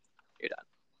 You're done.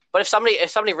 But if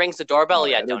somebody rings the doorbell,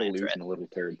 yeah, they're don't answer it. delusional little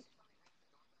turds.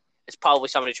 It's probably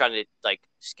somebody trying to like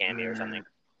scam you or something.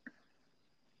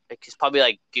 Like, it's probably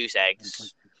like goose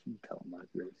eggs, Tell them like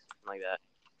this. something like that.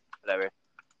 Whatever.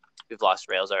 We've lost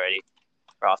rails already.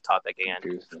 We're off topic again.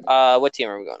 Goose. What team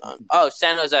are we going on? Oh,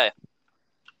 San Jose.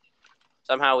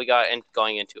 Somehow we got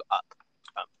going into Up.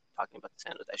 Talking about the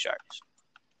San Jose Sharks.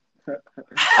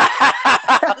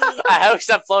 A house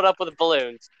that float up with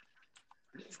balloons.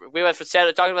 We went from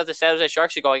talking about the San Jose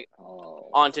Sharks to going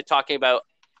on to talking about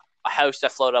a house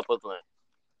that float up with balloons.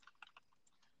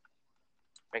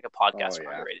 Make a podcast Oh, yeah.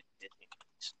 about underrated Disney.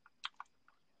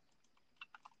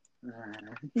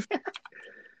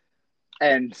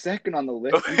 And second on the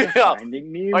list, we got Yeah.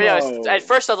 Finding Nemo. Oh yeah, at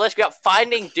first on the list we got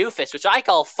Finding Doofus, which I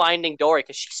call Finding Dory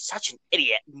because she's such an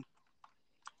idiot.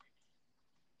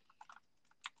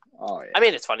 Oh yeah. I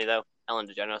mean, it's funny though. Ellen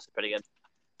DeGeneres is pretty good.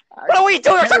 What are we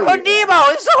doing? We're talking about yeah. Nemo.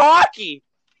 It's hockey.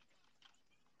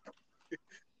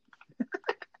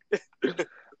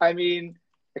 I mean,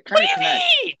 it What kind do of you connects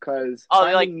mean? because Oh,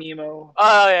 Finding like- Nemo.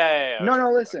 Oh yeah.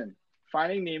 No, listen.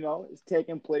 Finding Nemo is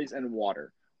taking place in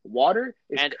water. Water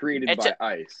is And created it's by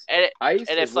ice. And, Ice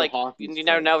and is if where like hockey's you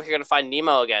never played. know if you're gonna find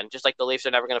Nemo again, just like the Leafs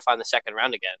are never gonna find the second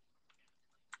round again.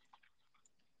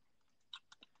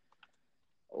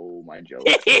 Oh my joke!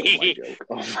 Oh my joke!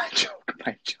 Oh my joke!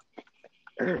 My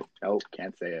joke! Nope,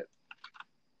 can't say it.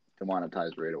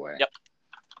 Demonetized right away. Yep.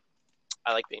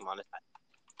 I like being monetized.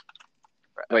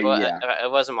 But yeah. If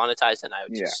it wasn't monetized, then I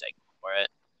would just say for it.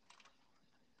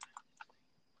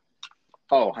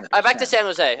 Oh, 100%. Back to San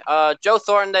Jose. Joe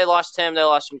Thornton, they lost him. They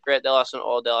lost some grit. They lost some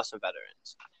old. They lost some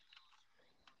veterans.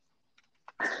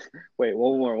 Wait,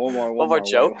 one more One more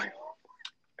joke?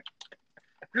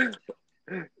 Wait.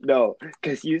 No,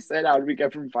 because you said how did we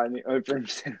get from San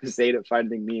Jose to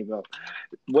Finding Nemo?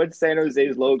 What's San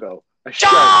Jose's logo? A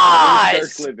shark. Guys!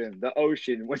 Sharks live in the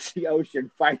ocean. What's the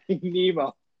ocean? Finding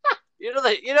Nemo. You know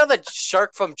the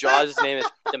shark from Jaws. His name is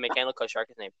the mechanical shark.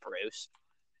 His name is Bruce.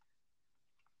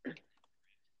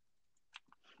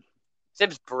 His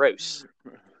name's Bruce.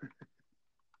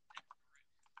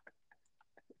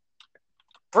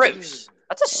 Bruce.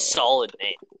 That's a solid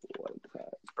name. What's that?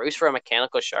 Bruce for a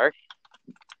mechanical shark.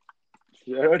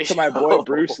 Shout out to my boy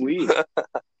Bruce Lee.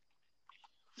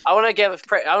 I want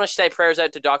to say prayers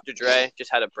out to Dr. Dre.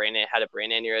 Just had a brain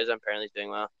aneurysm. Apparently he's doing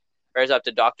well. Prayers out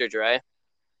to Dr. Dre.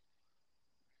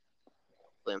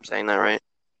 Hopefully I'm saying that right.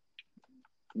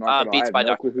 I'm not gonna lie, I Beats have by no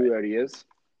Dr. clue who that he is.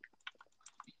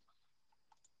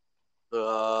 Uh,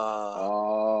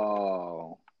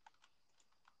 Oh.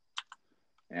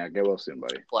 Yeah, get well soon,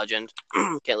 buddy. legend.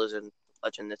 Can't lose a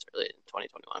legend this early in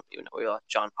 2021. Even though we lost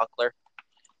John Huckler.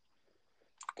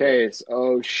 Okay,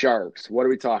 so Sharks. What are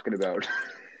we talking about?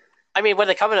 I mean, when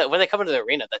they come into the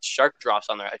arena, that shark drops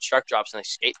on there. A shark drops and they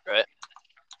skate through it.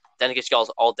 Then it gets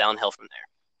all downhill from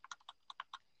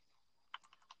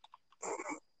there.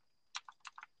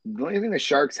 The only thing the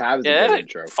Sharks have is Yeah, the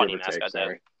intro. funny give or take, mascot, though.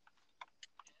 sorry.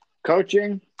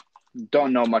 Coaching?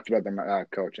 Don't know much about their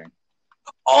coaching.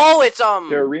 Oh, it's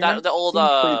The arena the old seems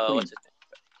pretty clean. what's his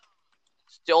name?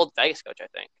 It's the old Vegas coach, I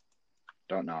think.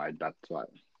 Don't know. That's what.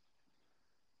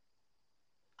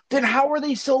 Then how are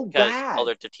they so Because bad? all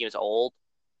their team's old.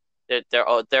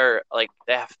 They're like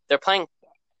they're playing.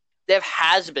 They have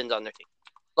has-beens on their team.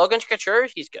 Logan Couture,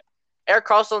 he's good. Eric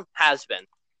Carlson has been.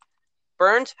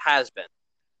 Burns has been.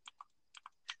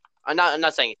 I'm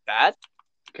not saying he's bad.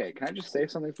 Okay, can I just say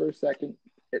something for a second?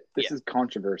 This Yeah. is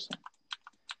controversial.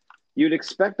 You'd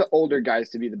expect the older guys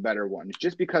to be the better ones,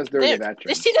 just because they're the veterans.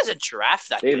 This team doesn't draft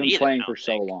that They've good been either, playing I for don't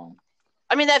so think. long.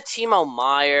 I mean, they have Timo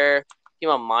Meyer.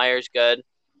 Timo Meyer's good.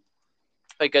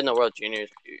 Played good in the World Juniors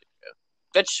a few years ago.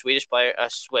 Good Swedish player,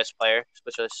 Swiss player,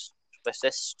 Swiss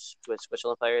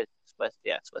Switzerland player. Swiss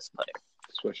player.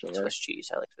 Switch over. Swiss cheese.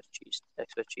 I like Swiss cheese.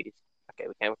 Swiss cheese. Okay,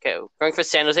 we can't. Okay, we're going for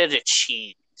San Jose to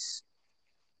cheese.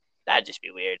 That'd just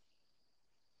be weird.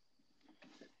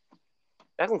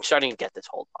 I'm starting to get this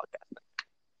whole podcast.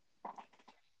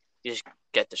 You just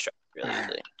get distracted really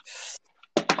easily.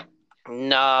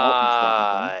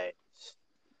 Nice.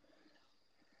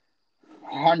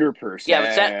 100%. Yeah,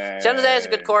 but San Jose has a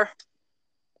good core.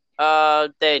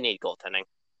 They need goaltending.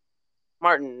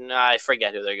 Martin, I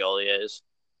forget who their goalie is.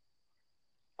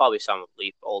 Probably some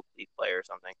old Leaf player or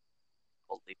something.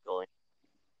 Old Leaf goalie.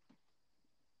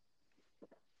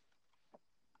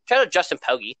 Shout out Justin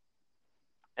Pogge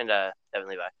and Devin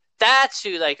Levi. That's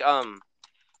who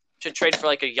should trade for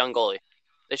like a young goalie.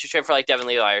 They should trade for like Devin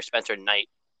Levi or Spencer Knight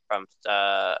from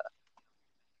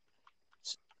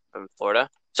Florida.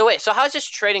 So wait, so how's this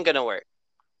trading gonna work?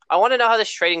 I want to know how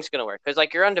this trading's gonna work because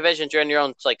like your own divisions, you're in your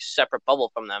own like separate bubble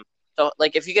from them. So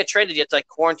like if you get traded, you have to like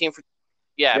quarantine for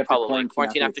probably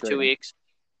quarantine after 2 weeks.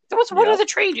 What other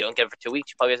trade? You don't get it for 2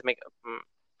 weeks. You probably have to make.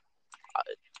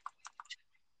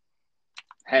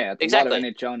 Hey, that's exactly. A lot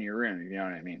of NHL in your room. You know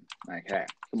what I mean? Like, hey,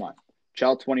 come on,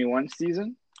 Chell 21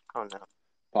 season. Oh no!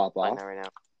 Pop off right now.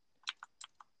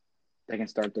 They can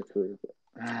start their career.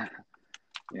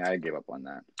 Yeah, I gave up on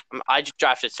that. I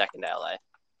drafted second to LA.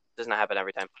 Does not happen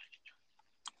every time.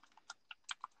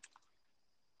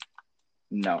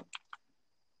 No.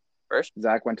 First?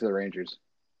 Zach went to the Rangers.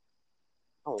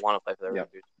 I don't want to play for the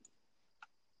Rangers.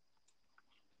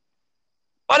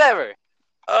 Whatever.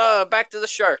 Back to the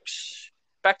Sharks.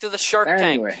 Back to the Shark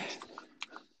Tank.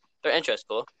 Their entrance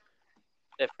cool.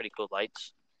 They have pretty cool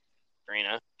lights.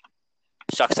 Arena.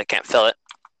 Sucks I can't fill it.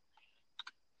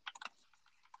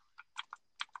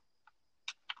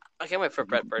 I can't wait for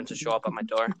Brett Burns to show up at my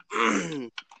door.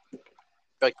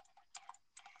 Like,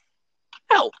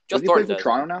 hell, Joe Thornton does.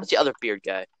 Toronto now? That's the other beard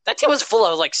guy. That team was full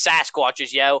of like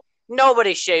Sasquatches, yo.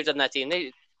 Nobody shaved on that team.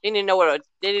 They need to know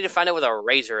they need to find out what a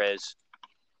razor is.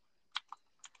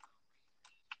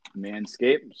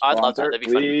 Manscaped. I'd love that. That'd be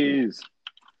please. Fun.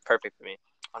 Perfect for me.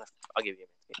 I'll give you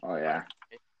a Manscaped. Oh yeah.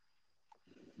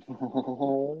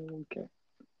 Okay.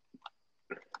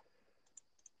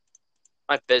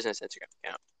 My business Instagram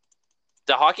account.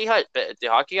 The Hockey Hut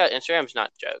Instagram's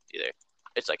not joked either.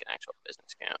 It's like an actual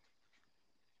business account.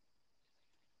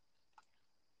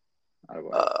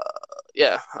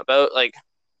 Yeah, about like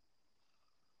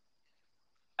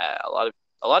a lot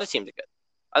of teams are good.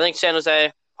 I think San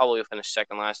Jose probably will finish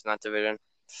second last in that division.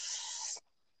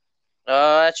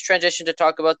 Let's transition to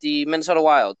talk about the Minnesota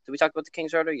Wild. Did we talk about the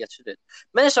Kings earlier? Yes, we did.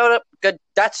 Minnesota, good.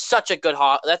 That's such a good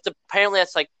hockey. That's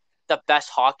like the best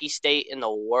hockey state in the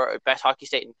world, best hockey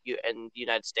state in the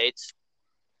United States,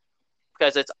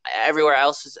 because it's everywhere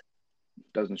else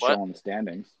doesn't show in the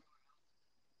standings.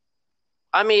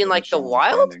 I mean, like the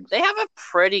Wild, they have a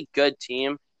pretty good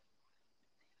team.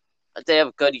 They have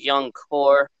a good young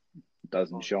core.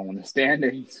 Doesn't show in the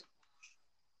standings.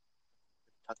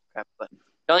 Talk crap, but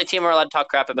the only team we're allowed to talk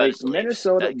crap about is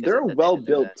Minnesota. They're a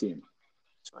well-built team.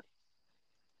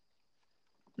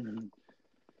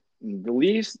 The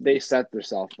Leafs, they set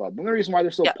themselves up. The only reason why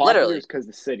they're so popular is because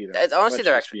the city. Honestly,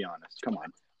 they're actually. Be honest. Come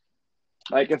on.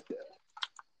 Let's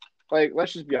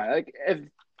just be honest. Like, if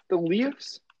the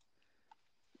Leafs,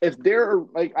 if they're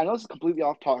like, I know this is completely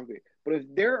off topic, but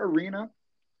if their arena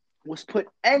was put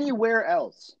anywhere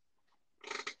else,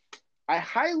 I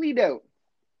highly doubt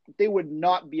they would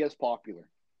not be as popular.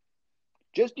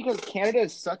 Just because Canada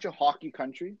is such a hockey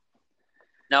country.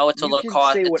 No, it's a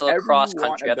lacrosse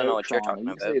country. I don't know what you're talking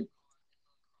about.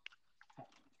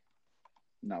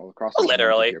 No, lacrosse.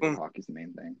 Literally, hockey's the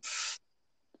main thing.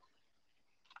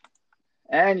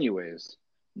 Anyways,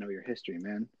 know your history,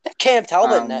 man. Cam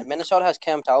Talbot in that. Minnesota has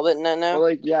Cam Talbot in that now.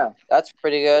 Well, yeah, that's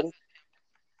pretty good.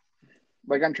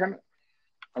 Like I'm trying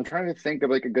to think of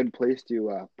like a good place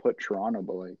to put Toronto,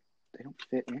 but like they don't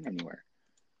fit in anywhere.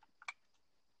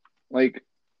 Like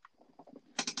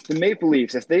the Maple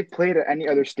Leafs, if they played at any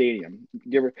other stadium,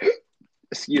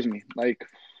 excuse me, like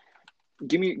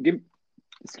give me a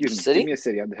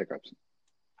city. I have the hiccups.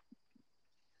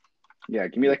 Yeah,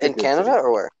 give me like in Canada city.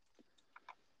 Or where?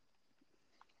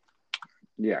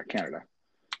 Yeah, Canada.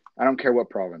 I don't care what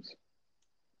province.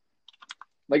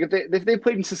 Like if they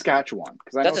played in Saskatchewan,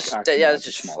 because I know Saskatchewan that's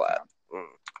just flat.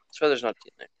 That's why there's not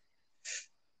team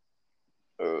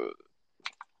there.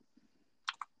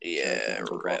 Yeah,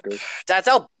 rip. That's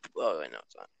how. Oh, wait, no,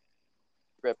 it's not.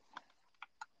 Rip.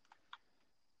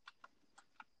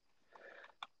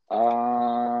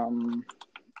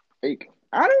 Like,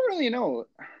 I don't really know.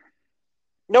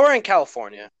 Nowhere in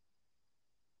California.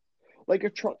 Like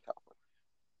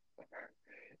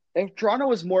If Toronto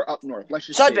was more up north, let's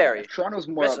just say that. Sudbury. If Toronto was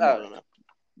more Chris, up I north, don't know.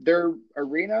 their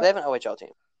arena, They have an OHL team.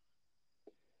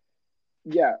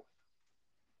 yeah,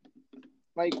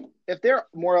 like if they're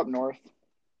more up north,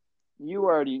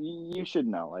 you should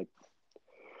know. Like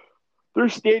their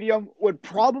stadium would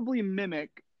probably mimic.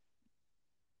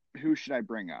 Who should I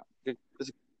bring up?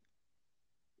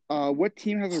 What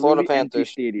team has a Florida really empty Panthers.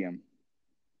 stadium?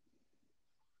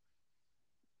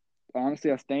 Honestly,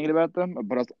 I was thinking about them,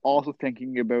 but I was also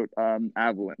thinking about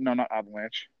Avalanche. No, not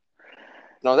Avalanche.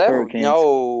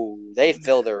 No, they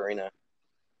filled their arena.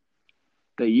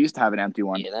 They used to have an empty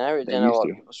one. Yeah, they They didn't have a used lot to.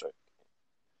 of people start.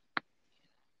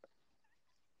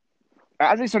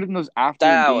 As they started in those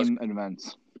That was after-game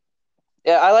events.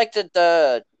 Yeah, I liked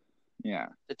the Yeah.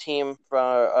 team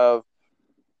of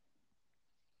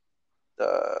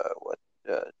the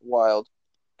Wild,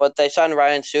 but they signed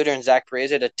Ryan Suter and Zach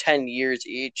Parise to 10 years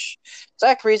each.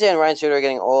 Zach Parise and Ryan Suter are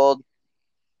getting old.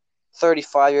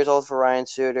 35 years old for Ryan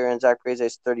Suter, and Zach Parise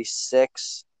is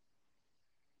 36.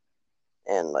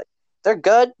 And like they're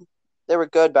good. They were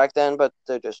good back then, but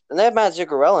they're just and they have Matt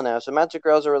Zuccarello now. So Matt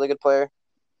Zuccarello's a really good player.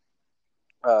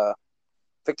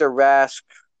 Victor Rask,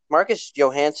 Marcus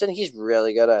Johansson, he's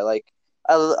really good.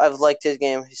 I've liked his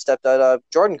game. He stepped out.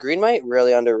 Jordan Greenway,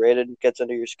 really underrated. Gets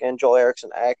under your skin. Joel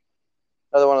Eriksson Ek,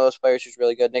 another one of those players who's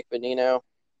really good. Nick Bonino,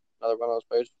 another one of those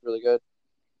players who's really good.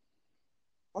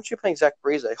 Why aren't you paying Zach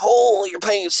Parise? Holy, you're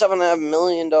paying $7.5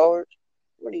 million. What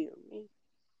do you mean?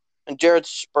 And Jared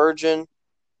Spurgeon,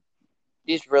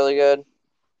 he's really good.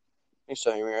 You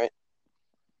still hear me, right?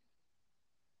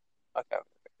 Okay.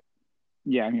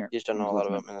 Yeah, I'm here. You just don't know a lot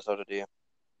about Minnesota, do you?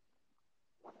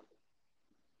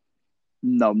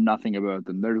 No, nothing about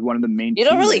them. They're one of the main. You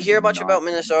don't really hear much about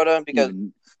Minnesota because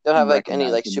they don't have like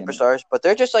any like superstars, but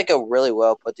they're just like a really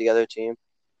well put together team.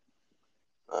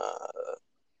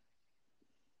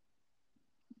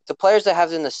 The players they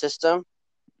have in the system.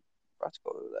 Let's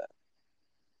go to that.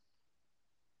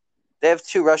 They have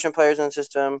 2 Russian players in the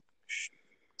system.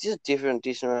 These are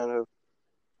decent amount of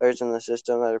players in the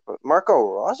system that are Marco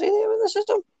Rossi. They have in the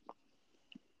system.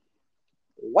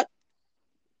 What?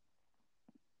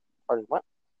 Pardon, what?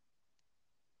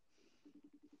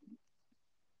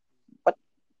 What?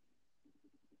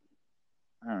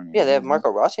 Yeah, they have Marco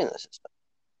Rossi in the system.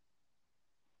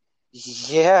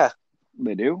 Yeah.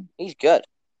 They do? He's good.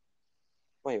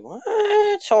 Wait, what?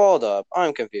 Hold up.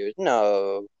 I'm confused.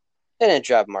 No. They didn't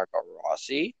draft Marco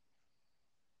Rossi.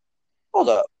 Hold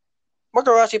up.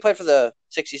 Marco Rossi played for the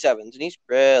 67s, and he's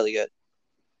really good.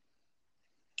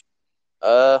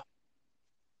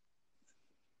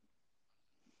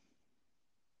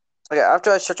 Okay,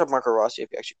 after I search up Marco Rossi, if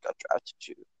he actually got drafted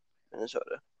to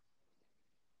Minnesota.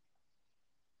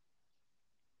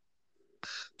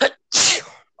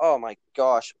 Oh my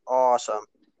gosh, awesome.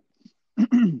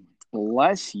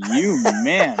 Bless you,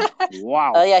 man.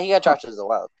 Wow. Oh, yeah, he got drafted to the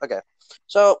Wild. Okay.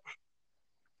 So,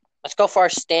 let's go for our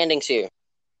standings here.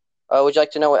 Would you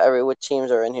like to know what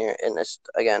teams are in here in this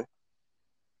again?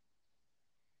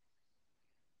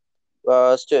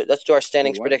 Let's do it. Let's do our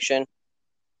standings prediction.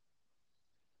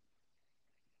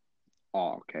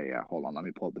 Oh, okay, yeah. Hold on, let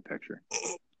me pull up the picture.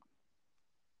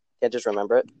 Can't just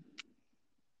remember it.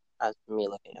 That's me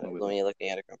looking at it. Looking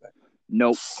at it.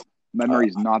 Nope.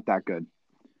 Memory's not that good.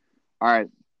 All right.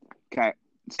 Okay.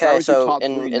 Okay, so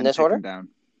in this order?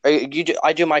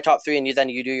 I do my top 3, and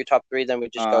you do your top 3. Then we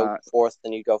just go fourth,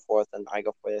 then you go fourth, and I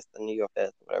go fifth, and you go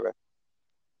fifth, whatever.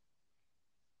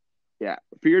 Yeah,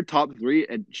 for your top 3,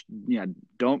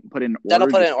 don't put in order. Then I'll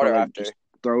put it in order after. Just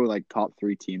throw like top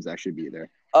 3 teams that should be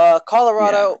there.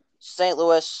 Colorado, St.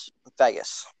 Louis,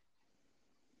 Vegas.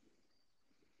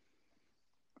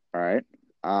 All right.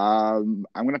 I'm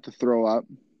gonna have to throw up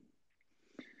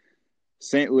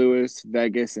St. Louis,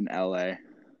 Vegas, and LA.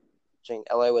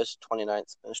 LA was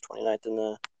 29th, finished 29th in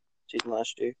the season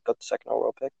last year. Got the second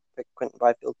overall pick. Picked Quentin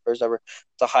Byfield first ever.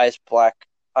 The highest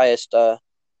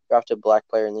drafted black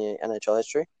player in the NHL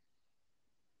history.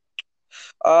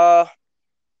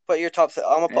 Put your top.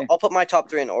 I'll put my top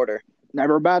 3 in order.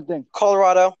 Never a bad thing.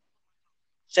 Colorado,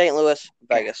 St. Louis,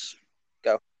 Vegas.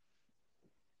 Go.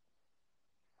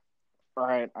 All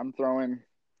right, I'm throwing.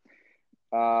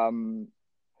 I'm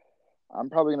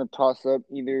probably gonna toss up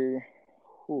either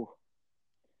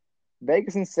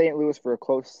Vegas and St. Louis for a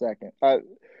close second.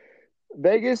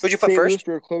 Vegas. Would you put St. first? Louis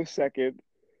for a close second.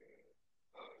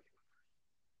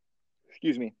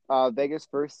 Excuse me. Vegas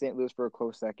first, St. Louis for a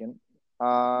close second.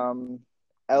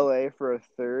 LA for a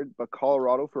third, but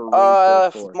Colorado for a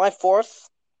really fourth. My fourth,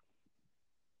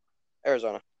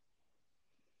 Arizona.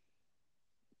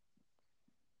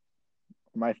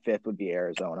 My fifth would be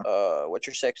Arizona. What's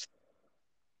your sixth?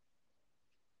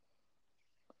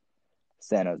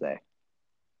 San Jose.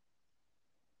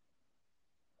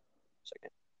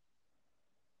 Second.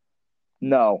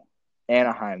 No,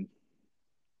 Anaheim.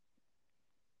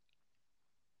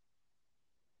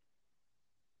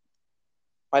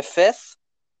 My fifth.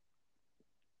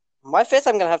 I'm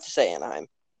gonna have to say Anaheim.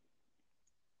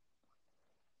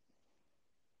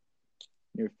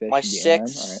 Your fifth My should be Anaheim.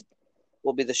 sixth All right.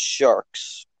 will be the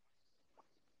Sharks.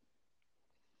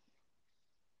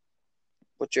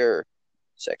 What's your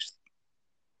sixth?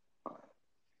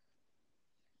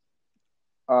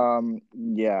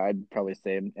 Yeah, I'd probably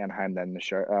say Anaheim, then the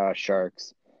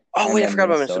Sharks. Oh, And wait, I then forgot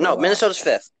about Minnesota. No, last. Minnesota's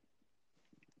fifth.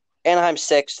 Anaheim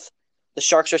sixth. The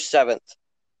Sharks are seventh.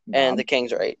 And the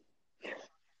Kings are eighth.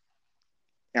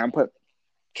 Yeah,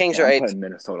 Kings are eighth. putting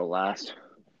Minnesota last.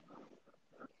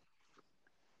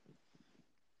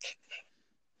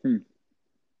 We'll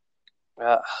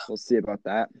see about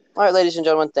that. All right, ladies and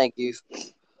gentlemen, thank you.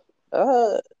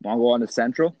 Want to go on to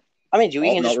Central? I mean,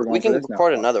 we can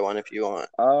record another one if you want.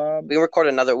 We can record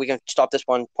another. We can stop this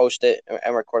one, post it,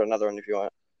 and record another one if you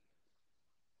want.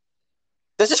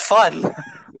 This is fun.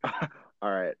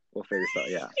 All right, we'll figure this out.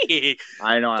 Yeah,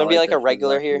 I know. Don't be like a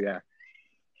regular here. Yeah.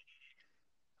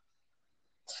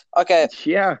 Okay.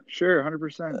 Yeah, sure,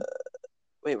 100%.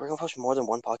 Wait, we're gonna post more than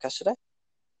one podcast today?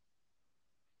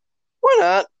 Why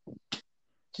not?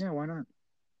 Yeah, why not?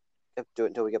 Do it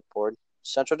until we get bored.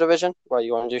 Central Division? What,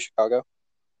 you want to do Chicago?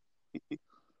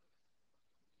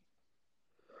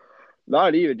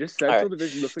 Not even, just Central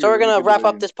Division. So we're going to wrap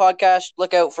up this podcast.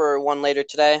 Look out for one later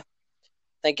today.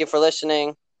 Thank you for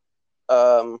listening.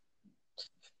 Again,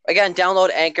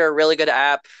 download Anchor, really good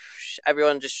app.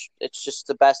 Everyone it's just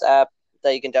the best app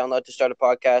that you can download to start a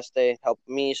podcast. They help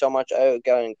me so much out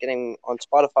getting on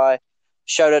Spotify.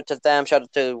 Shout out to them. Shout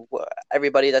out to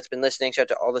everybody that's been listening.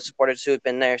 Shout out to all the supporters who have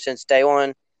been there since day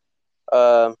one.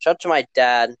 Shout out to my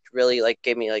dad. Really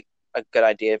gave me a good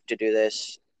idea to do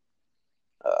this.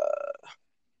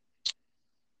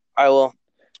 I will.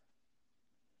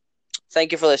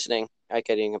 Thank you for listening. I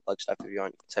can even plug stuff if you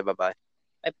want. Say bye-bye.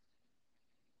 Bye.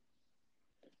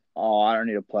 Oh, I don't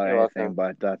need to plug You're anything,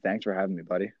 welcome. but thanks for having me,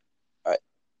 buddy. All right.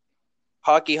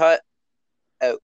 Hockey Hut.